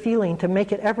tweak the feeling to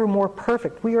make it ever more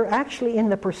perfect, we are actually in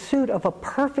the pursuit of a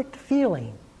perfect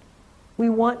feeling. We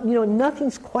want,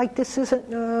 nothing's quite, this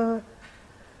isn't,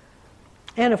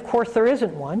 and of course there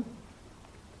isn't one.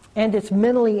 And it's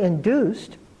mentally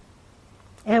induced.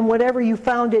 And whatever you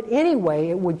found it anyway,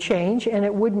 it would change, and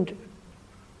it wouldn't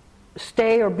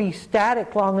stay or be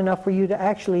static long enough for you to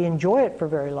actually enjoy it for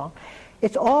very long.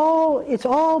 It's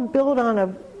all built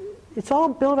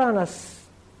on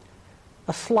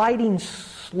a sliding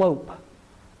slope.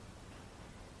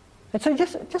 And so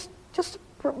just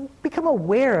become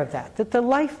aware of that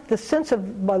the sense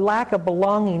of lack of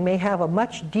belonging may have a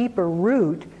much deeper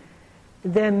root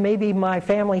than maybe my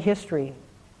family history.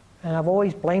 And I've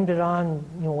always blamed it on,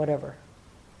 whatever,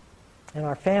 in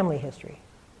our family history.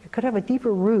 It could have a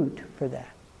deeper root for that.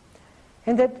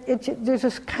 And that there's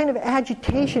this kind of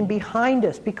agitation behind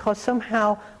us because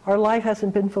somehow our life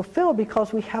hasn't been fulfilled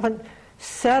because we haven't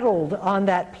settled on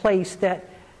that place that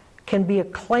can be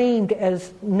acclaimed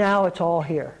as now it's all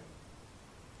here.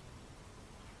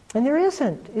 And there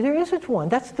isn't one.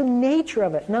 That's the nature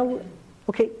of it. Now,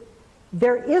 okay,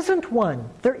 there isn't one.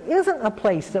 There isn't a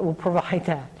place that will provide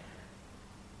that.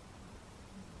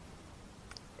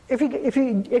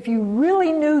 If you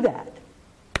really knew that,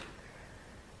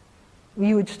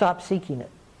 you would stop seeking it.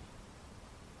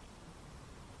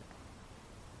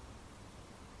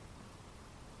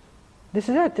 This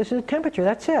is it. This is the temperature.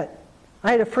 That's it.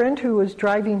 I had a friend who was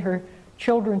driving her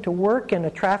children to work in a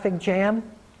traffic jam,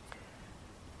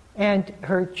 and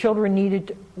her children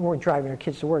weren't driving her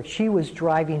kids to work. She was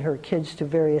driving her kids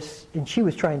to and she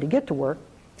was trying to get to work.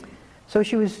 So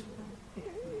she was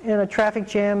in a traffic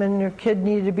jam, and her kid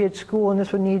needed to be at school, and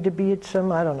this one needed to be at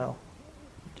some, I don't know,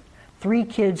 3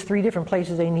 kids, 3 different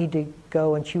places they need to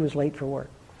go, and she was late for work.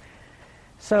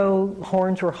 So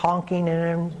horns were honking,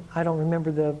 and I don't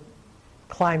remember the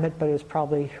climate, but it was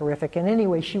probably horrific. And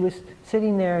anyway, she was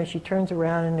sitting there, and she turns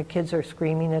around, and the kids are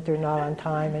screaming that they're not on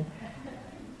time, and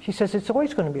she says, it's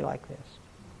always going to be like this.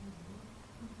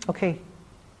 Okay,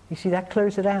 you see, that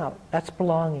clears it out. That's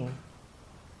belonging.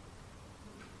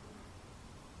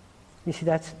 You see,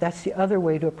 that's the other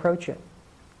way to approach it.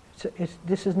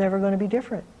 This is never going to be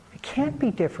different. It can't be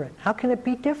different. How can it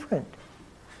be different?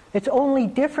 It's only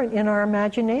different in our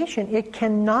imagination. It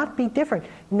cannot be different.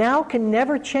 Now can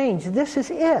never change. This is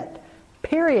it.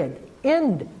 Period.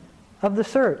 End of the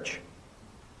search.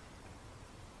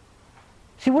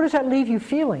 See, what does that leave you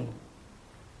feeling?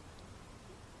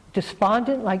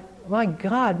 Despondent? Like, my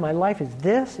God, my life is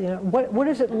this? What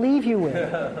does it leave you with?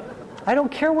 I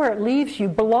don't care where it leaves you.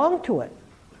 Belong to it.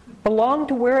 Belong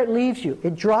to where it leaves you.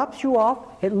 It drops you off.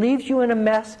 It leaves you in a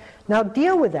mess. Now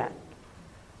deal with that.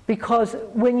 Because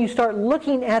when you start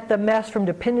looking at the mess from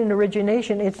dependent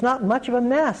origination, it's not much of a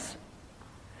mess.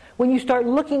 When you start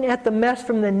looking at the mess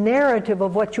from the narrative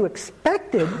of what you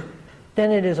expected,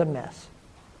 then it is a mess.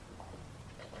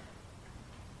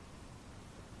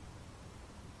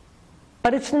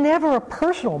 But it's never a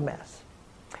personal mess.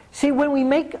 See, when we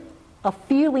make a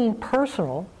feeling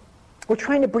personal, we're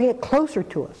trying to bring it closer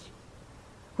to us.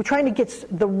 We're trying to get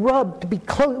the rub to be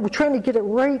close. We're trying to get it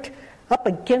right up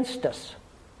against us.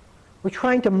 We're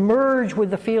trying to merge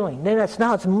with the feeling. Then it's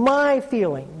my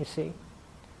feeling, you see.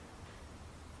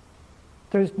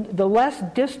 The less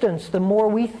distance, the more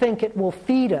we think it will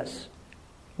feed us.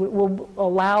 It will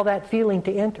allow that feeling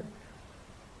to enter.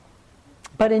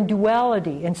 But in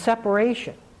duality, in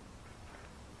separation,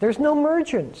 there's no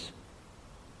mergence.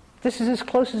 This is as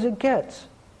close as it gets.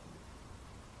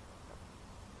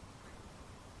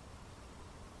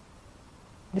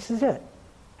 This is it.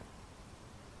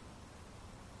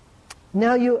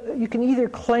 Now you can either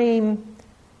claim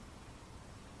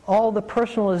all the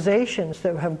personalizations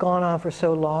that have gone on for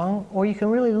so long, or you can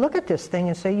really look at this thing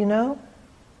and say,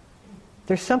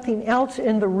 there's something else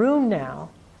in the room now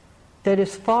that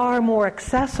is far more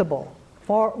accessible,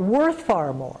 worth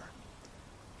far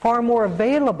more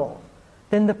available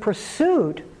than the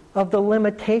pursuit of the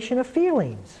limitation of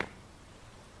feelings.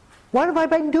 What have I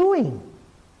been doing?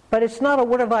 But it's not a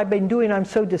what have I been doing, I'm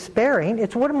so despairing.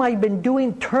 It's what have I been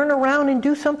doing, turn around and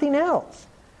do something else.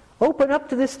 Open up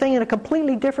to this thing in a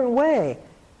completely different way.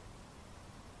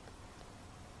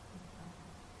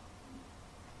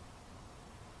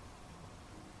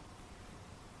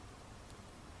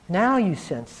 Now you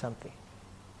sense something.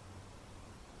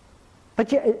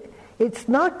 But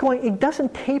it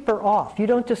doesn't taper off. You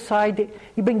don't decide,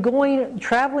 you've been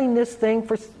traveling this thing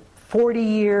for 40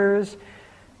 years,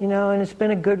 and it's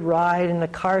been a good ride, and the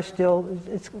car still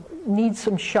needs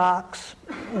some shocks.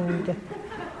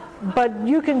 But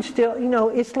you can still,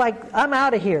 it's like, I'm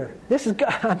out of here. This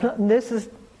is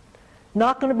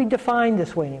not going to be defined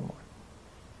this way anymore.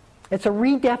 It's a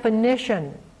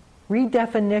redefinition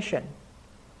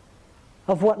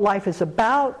of what life is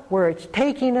about, where it's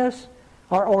taking us,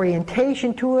 our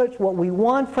orientation to it, what we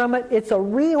want from it. It's a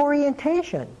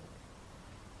reorientation.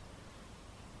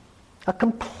 A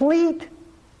complete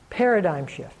paradigm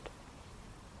shift.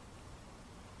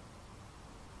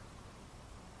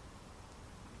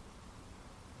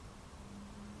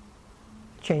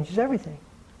 Changes everything.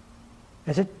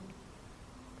 As it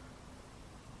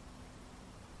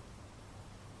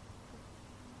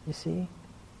You see?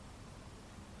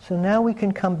 So now we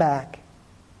can come back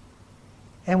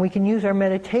and we can use our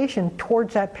meditation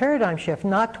towards that paradigm shift,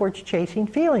 not towards chasing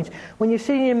feelings. When you're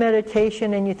sitting in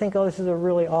meditation and you think, oh, this is a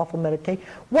really awful meditation,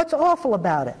 what's awful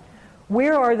about it?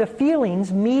 Where are the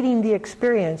feelings meeting the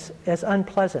experience as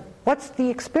unpleasant? What's the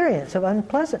experience of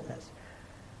unpleasantness?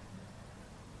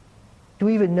 Do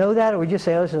we even know that, or we just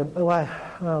say,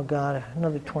 oh God,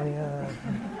 another 20.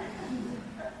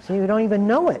 See, we don't even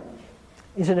know it.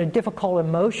 Is it a difficult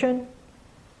emotion?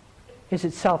 Is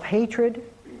it self-hatred?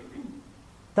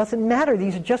 Doesn't matter.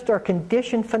 These are just our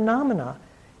conditioned phenomena.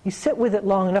 You sit with it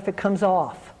long enough, it comes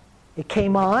off. It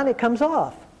came on, it comes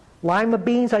off. Lima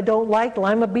beans I don't like,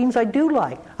 lima beans I do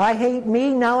like. I hate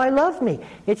me, now I love me.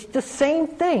 It's the same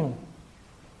thing.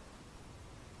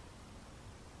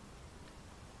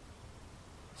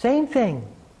 Same thing.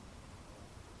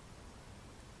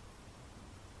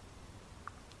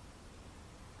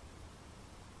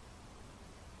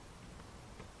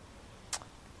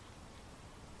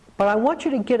 But I want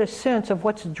you to get a sense of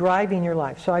what's driving your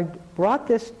life. So I brought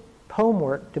this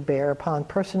homework to bear upon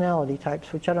personality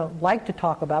types, which I don't like to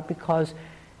talk about because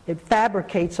it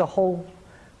fabricates a whole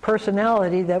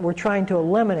personality that we're trying to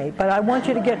eliminate. But I want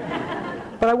you to get,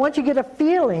 a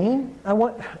feeling. I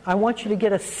want you to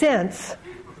get a sense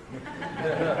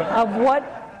of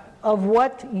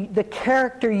what the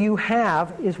character you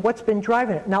have is, what's been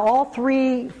driving it. Now, all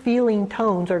three feeling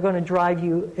tones are going to drive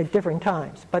you at different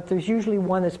times, but there's usually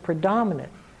one that's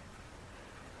predominant.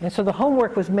 And so the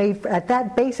homework was made at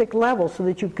that basic level so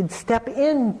that you could step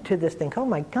into this thing. Oh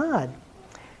my God.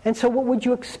 And so what would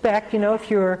you expect, if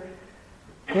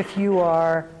you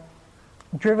are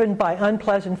driven by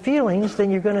unpleasant feelings,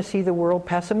 then you're going to see the world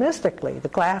pessimistically. The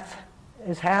glass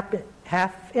is half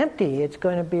empty. It's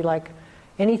going to be like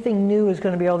anything new is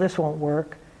going to be, oh, this won't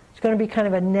work. It's going to be kind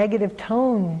of a negative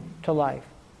tone to life.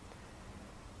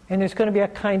 And there's going to be a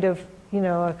kind of,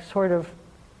 a sort of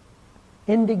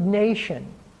indignation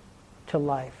to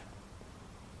life.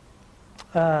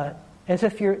 As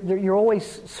if you're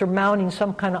always surmounting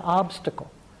some kind of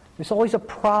obstacle. There's always a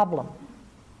problem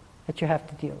that you have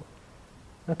to deal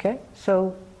with. Okay?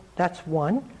 So that's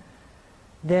one.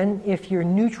 Then if you're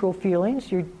neutral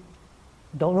feelings, you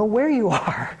don't know where you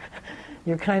are.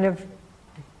 You're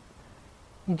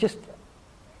just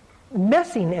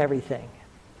messing everything.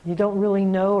 You don't really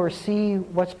know or see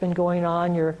what's been going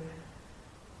on. You're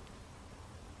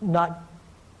not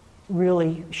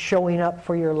really showing up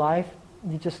for your life.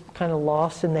 You're just kind of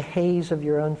lost in the haze of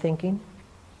your own thinking.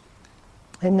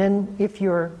 And then if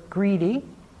you're greedy,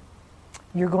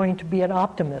 you're going to be an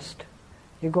optimist.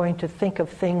 You're going to think of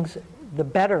things the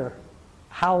better,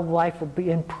 how life will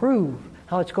be improved,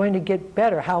 how it's going to get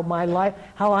better, how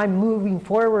I'm moving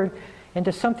forward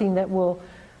into something that will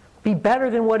be better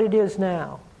than what it is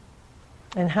now.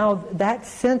 And how that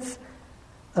sense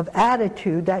of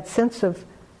attitude, that sense of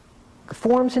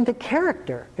forms into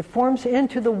character. It forms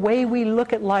into the way we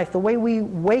look at life, the way we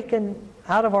waken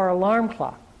out of our alarm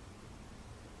clock.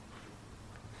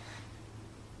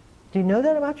 Do you know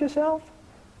that about yourself?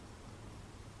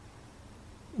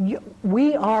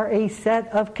 We are a set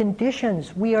of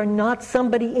conditions. We are not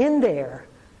somebody in there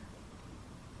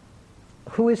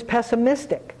who is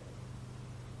pessimistic.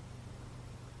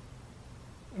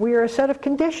 We are a set of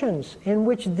conditions in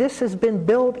which this has been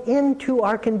built into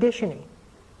our conditioning.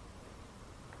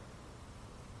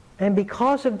 And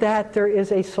because of that, there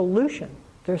is a solution.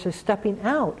 There's a stepping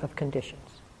out of conditions.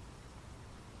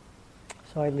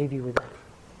 So I leave you with that.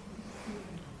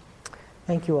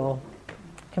 Thank you all.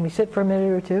 Can we sit for a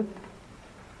minute or two?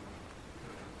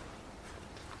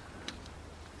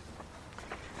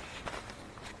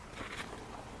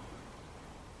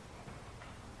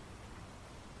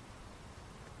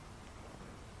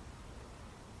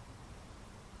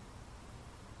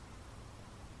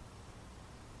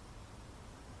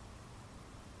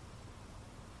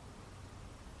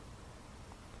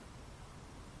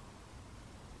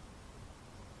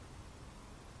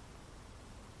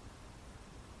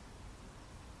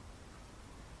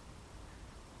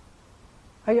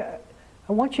 I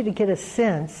want you to get a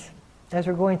sense, as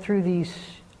we're going through these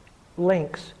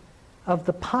links, of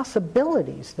the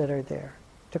possibilities that are there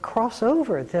to cross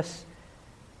over this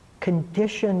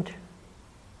conditioned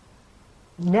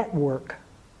network,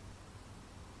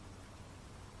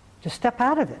 to step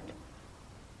out of it.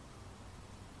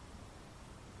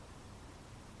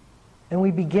 And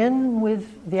we begin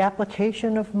with the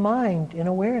application of mind in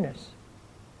awareness,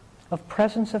 of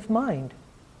presence of mind.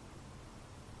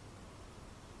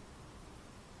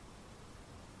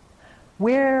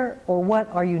 Where or what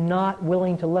are you not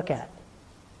willing to look at?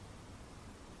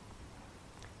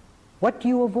 What do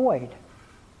you avoid?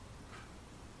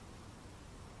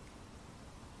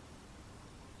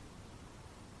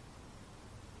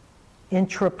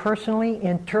 Intrapersonally,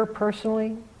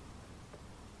 interpersonally?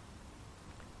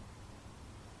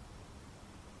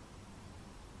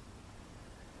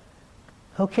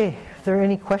 Okay, if there are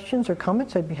any questions or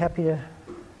comments, I'd be happy to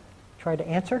try to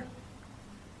answer.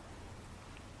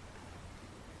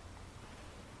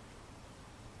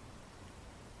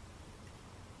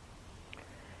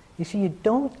 You see, you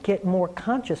don't get more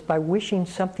conscious by wishing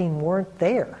something weren't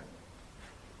there.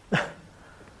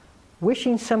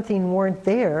 Wishing something weren't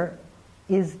there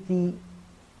is the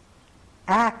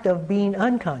act of being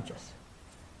unconscious.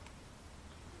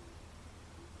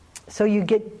 So you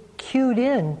get cued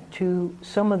in to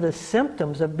some of the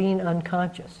symptoms of being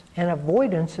unconscious, and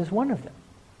avoidance is one of them.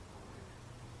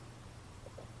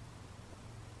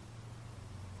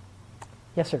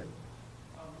 Yes, sir.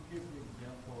 Give me an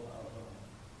example of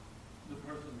the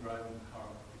person driving the car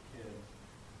with the kids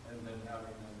and then having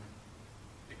an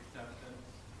acceptance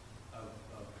of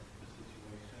the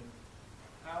situation.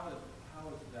 How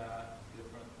is that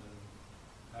different than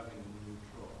having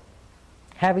neutral?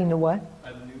 Having the what?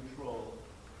 A neutral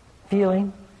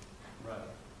feeling.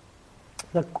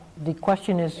 Right. The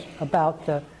question is about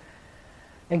the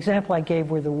example I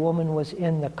gave where the woman was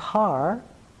in the car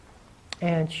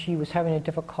and she was having a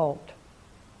difficult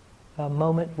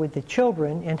moment with the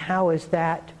children, and how is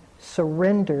that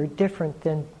surrender different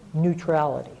than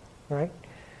neutrality, right?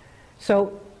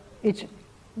 So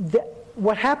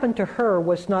what happened to her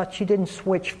was not, she didn't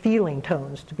switch feeling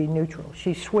tones to be neutral.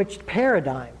 She switched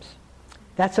paradigms.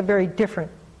 That's a very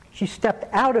different, she stepped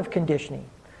out of conditioning,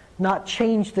 not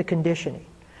changed the conditioning.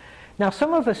 Now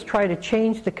some of us try to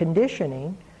change the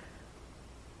conditioning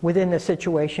within the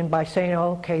situation by saying,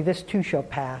 oh, okay, this too shall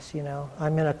pass,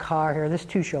 I'm in a car here, this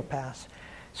too shall pass.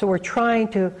 So we're trying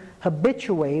to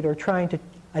habituate or trying to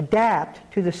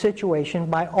adapt to the situation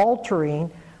by altering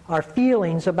our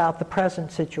feelings about the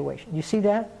present situation. You see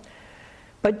that?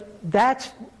 But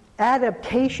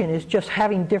adaptation is just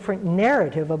having different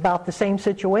narrative about the same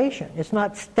situation. It's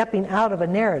not stepping out of a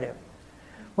narrative.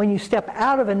 When you step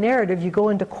out of a narrative, you go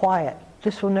into quiet.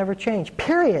 This will never change,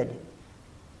 period.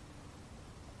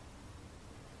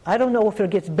 I don't know if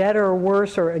it gets better or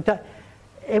worse,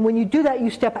 and when you do that, you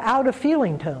step out of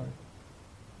feeling tone.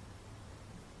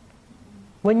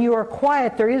 When you are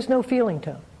quiet, there is no feeling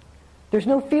tone. There's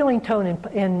no feeling tone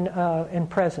in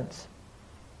presence.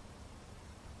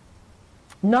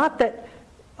 Not that,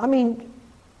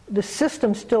 the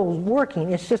system's still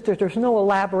working. It's just that there's no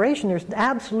elaboration. There's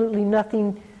absolutely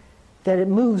nothing that it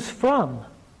moves from.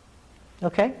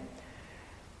 Okay?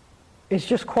 It's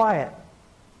just quiet.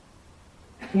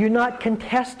 You're not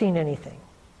contesting anything.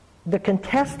 The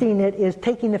contesting it is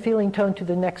taking the feeling tone to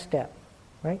the next step,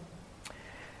 right?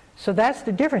 So that's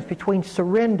the difference between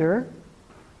surrender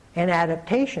and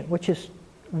adaptation, which is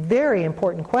a very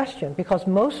important question, because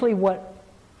mostly what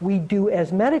we do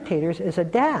as meditators is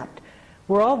adapt.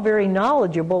 We're all very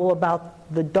knowledgeable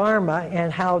about the Dharma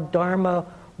and how Dharma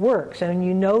works, and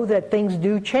you know that things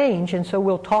do change, and so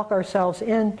we'll talk ourselves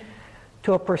in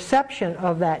to a perception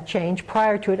of that change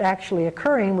prior to it actually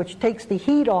occurring, which takes the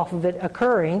heat off of it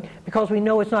occurring because we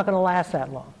know it's not going to last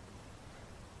that long.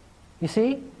 You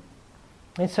see?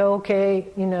 And so, okay,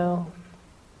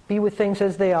 be with things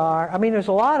as they are. There's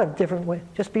a lot of different ways.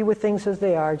 Just be with things as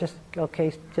they are.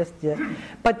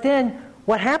 But then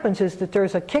what happens is that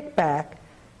there's a kickback.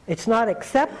 It's not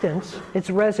acceptance,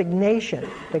 it's resignation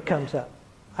that comes up.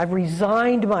 I've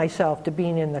resigned myself to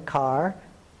being in the car.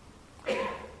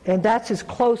 And that's as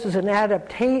close as an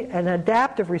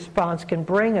adaptive response can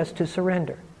bring us to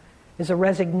surrender, is a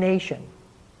resignation.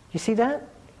 You see that?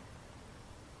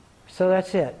 So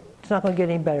that's it. It's not going to get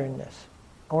any better than this.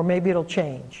 Or maybe it'll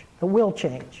change. It will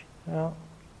change.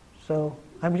 So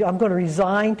I'm going to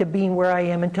resign to being where I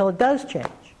am until it does change.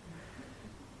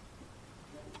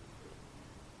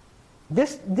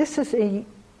 This is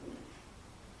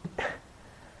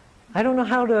I don't know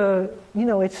how to,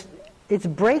 it's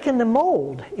breaking the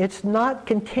mold. It's not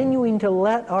continuing to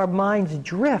let our minds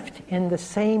drift in the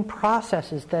same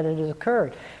processes that it has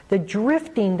occurred. The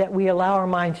drifting that we allow our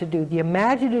minds to do, the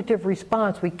imaginative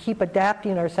response we keep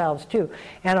adapting ourselves to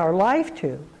and our life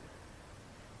to,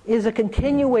 is a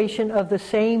continuation of the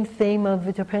same theme of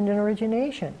the dependent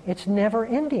origination. It's never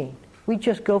ending. We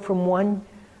just go from one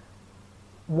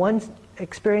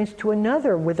experience to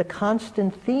another with a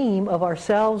constant theme of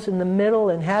ourselves in the middle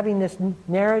and having this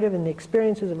narrative and the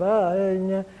experiences of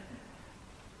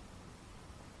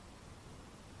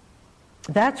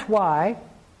That's why,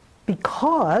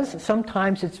 because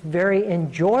sometimes it's very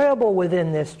enjoyable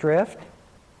within this drift,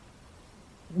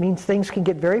 it means things can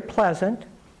get very pleasant,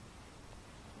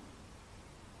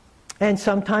 and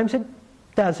sometimes it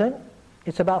doesn't.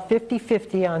 It's about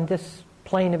 50-50 on this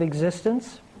plane of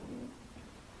existence.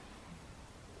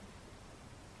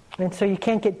 And so you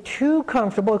can't get too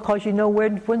comfortable because you know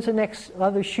when's the next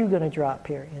other shoe going to drop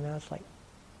here. It's like,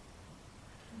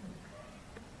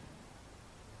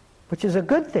 which is a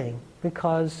good thing,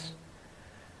 because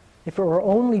if it were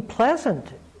only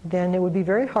pleasant, then it would be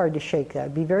very hard to shake that. It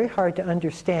would be very hard to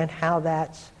understand how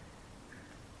that's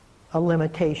a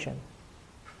limitation.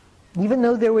 Even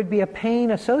though there would be a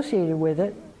pain associated with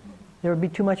it, there would be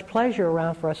too much pleasure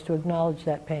around for us to acknowledge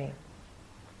that pain.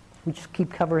 We just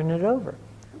keep covering it over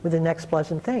with the next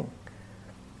pleasant thing.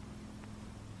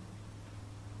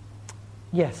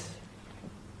 Yes?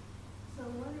 So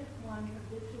what if one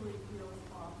habitually feels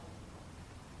awful?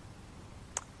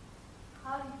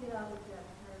 How do you get out of that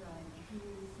paradigm? Do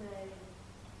you say,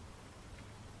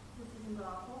 this isn't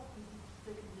awful,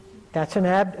 this is the condition? That's an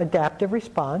adaptive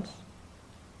response.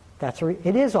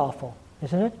 It is awful,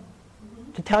 isn't it?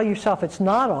 Mm-hmm. To tell yourself it's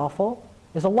not awful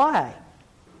is a lie.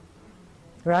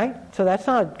 Right? So that's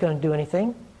not going to do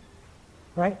anything.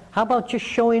 Right? How about just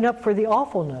showing up for the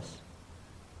awfulness?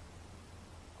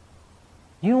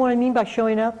 You know what I mean by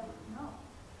showing up? No.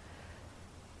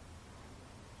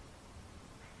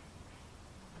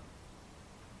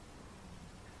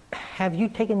 Have you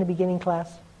taken the beginning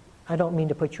class? I don't mean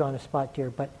to put you on the spot, dear,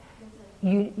 but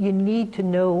you need to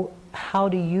know how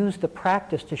to use the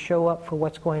practice to show up for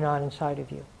what's going on inside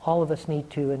of you. All of us need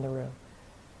to in the room.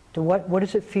 To what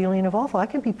is it feeling of awful? I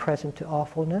can be present to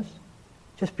awfulness.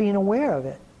 Just being aware of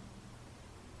it.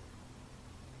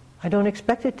 I don't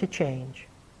expect it to change.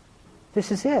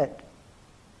 This is it.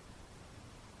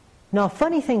 Now,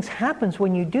 funny things happens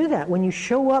when you do that. When you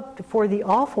show up for the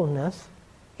awfulness,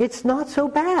 it's not so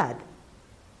bad.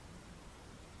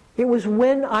 It was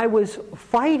when I was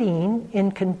fighting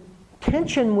in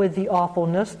contention with the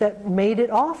awfulness that made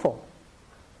it awful.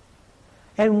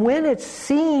 And when it's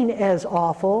seen as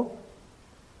awful,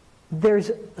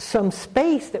 there's some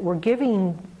space that we're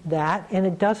giving that, and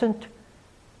it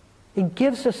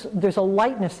gives us, there's a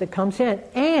lightness that comes in,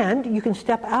 and you can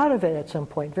step out of it at some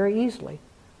point very easily.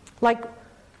 Like,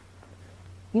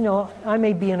 I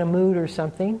may be in a mood or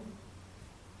something,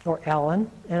 or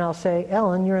Ellen, and I'll say,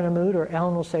 Ellen, you're in a mood, or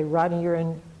Ellen will say, Rodney, you're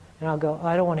in, and I'll go,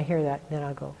 I don't want to hear that. And then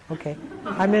I'll go, okay,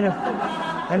 I'm in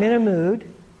a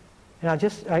mood, and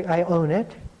I own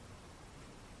it.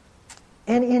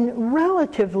 And in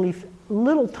relatively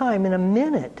little time, in a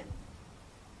minute,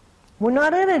 we're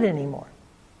not in it anymore.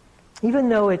 Even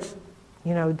though it's,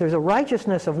 there's a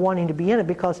righteousness of wanting to be in it,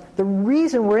 because the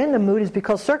reason we're in the mood is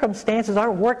because circumstances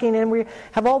aren't working and we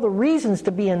have all the reasons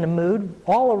to be in the mood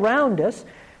all around us.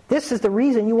 This is the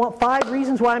reason. You want 5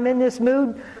 reasons why I'm in this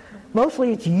mood?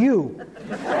 Mostly it's you.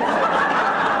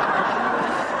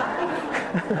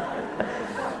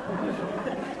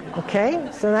 Okay?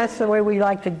 So that's the way we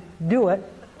like to do it.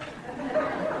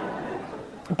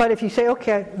 But if you say,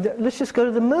 okay, let's just go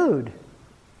to the mood.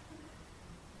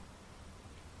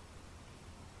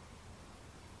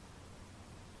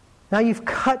 Now you've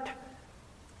cut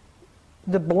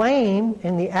the blame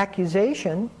and the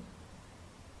accusation,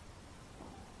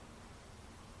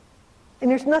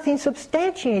 and there's nothing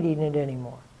substantiating it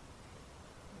anymore.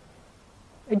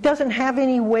 It doesn't have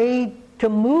any way to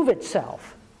move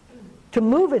itself. To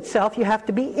move itself, you have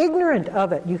to be ignorant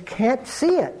of it. You can't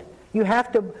see it. You have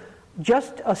to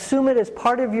just assume it as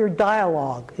part of your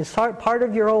dialogue, as part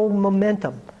of your own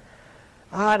momentum.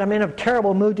 I'm in a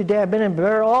terrible mood today. I've been in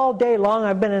all day long.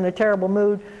 I've been in a terrible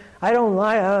mood. I don't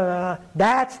like.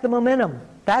 That's the momentum.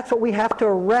 That's what we have to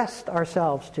arrest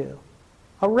ourselves to.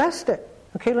 Arrest it.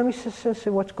 Okay, let me see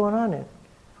what's going on there.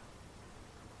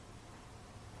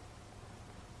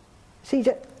 See,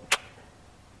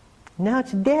 now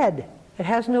it's dead. It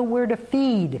has nowhere to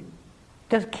feed.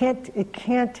 It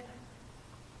can't.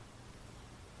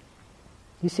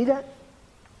 You see that?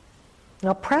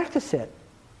 Now practice it.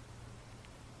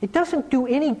 It doesn't do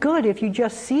any good if you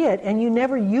just see it and you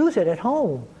never use it at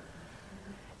home.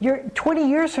 20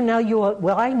 years from now,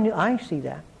 I see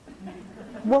that.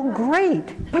 Well,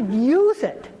 great, but use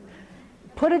it.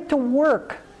 Put it to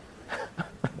work.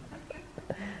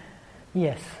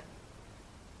 Yes.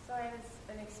 So I had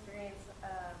an experience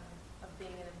of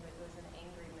being in an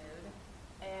angry mood,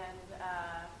 and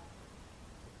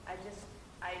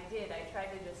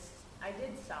I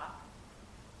did stop,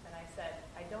 and I said,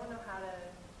 I don't know how to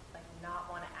not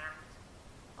want to act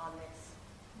on this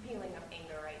feeling of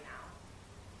anger right now.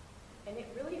 And it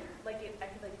really, I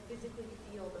could physically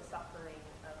feel the suffering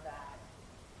of that.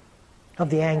 Of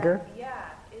the anger?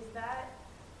 Is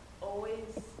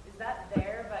that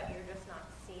there, but you're just not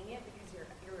seeing it because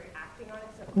you're reacting on it?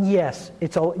 So Yes,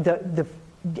 it's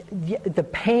the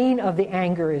pain of the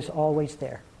anger is always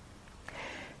there.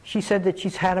 She said that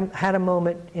she's had a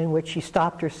moment in which she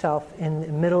stopped herself in the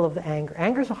middle of the anger.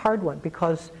 Anger is a hard one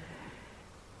because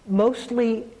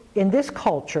mostly in this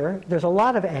culture, there's a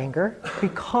lot of anger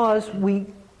because we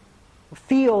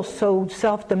feel so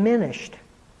self-diminished.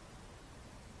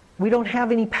 We don't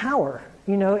have any power.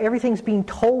 Everything's being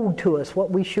told to us,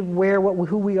 what we should wear,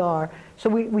 who we are. So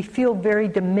we feel very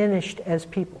diminished as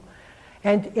people.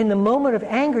 And in the moment of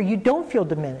anger, you don't feel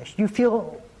diminished. You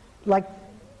feel like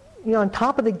on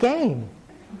top of the game.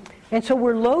 And so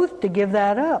we're loath to give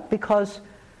that up because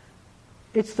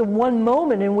it's the one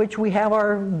moment in which we have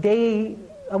our day,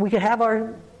 we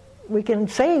can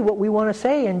say what we want to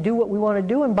say and do what we want to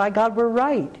do, and by God we're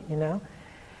right,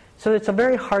 So it's a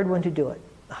very hard one to do.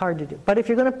 Hard to do. But if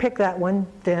you're going to pick that one,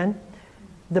 then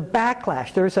the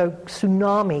backlash, there's a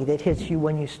tsunami that hits you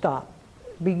when you stop.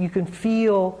 You can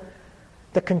feel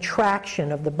the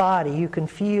contraction of the body. You can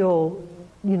feel,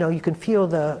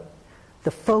 the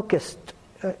focused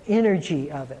energy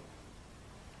of it.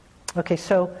 Okay,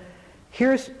 so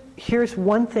here's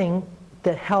one thing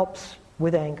that helps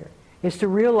with anger, is to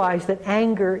realize that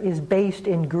anger is based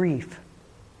in grief.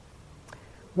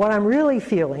 What I'm really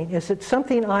feeling is that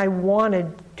something I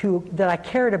wanted to, that I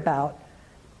cared about,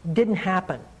 didn't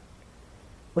happen,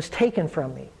 was taken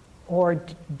from me, or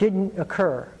didn't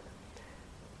occur.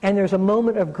 And there's a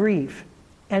moment of grief.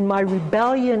 And my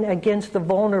rebellion against the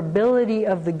vulnerability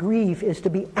of the grief is to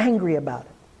be angry about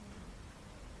it.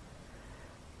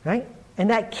 Right? And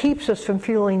that keeps us from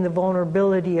feeling the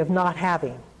vulnerability of not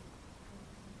having.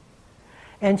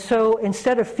 And so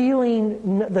instead of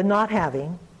feeling the not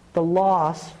having, the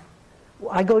loss,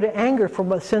 I go to anger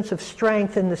from a sense of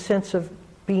strength and the sense of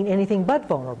being anything but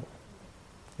vulnerable.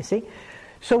 You see?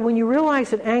 So when you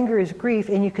realize that anger is grief,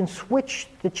 and you can switch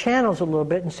the channels a little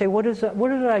bit and say, what did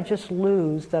I just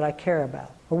lose that I care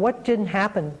about? Or what didn't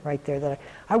happen right there that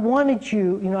I wanted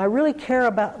you, I really care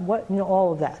about what,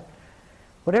 all of that.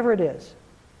 Whatever it is.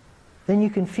 Then you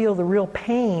can feel the real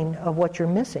pain of what you're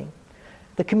missing.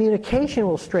 The communication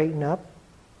will straighten up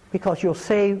because you'll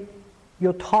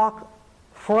talk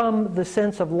from the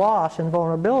sense of loss and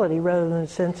vulnerability rather than the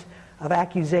sense of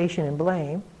accusation and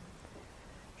blame.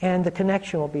 And the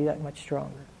connection will be that much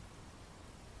stronger.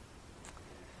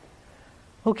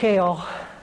 Okay, I'll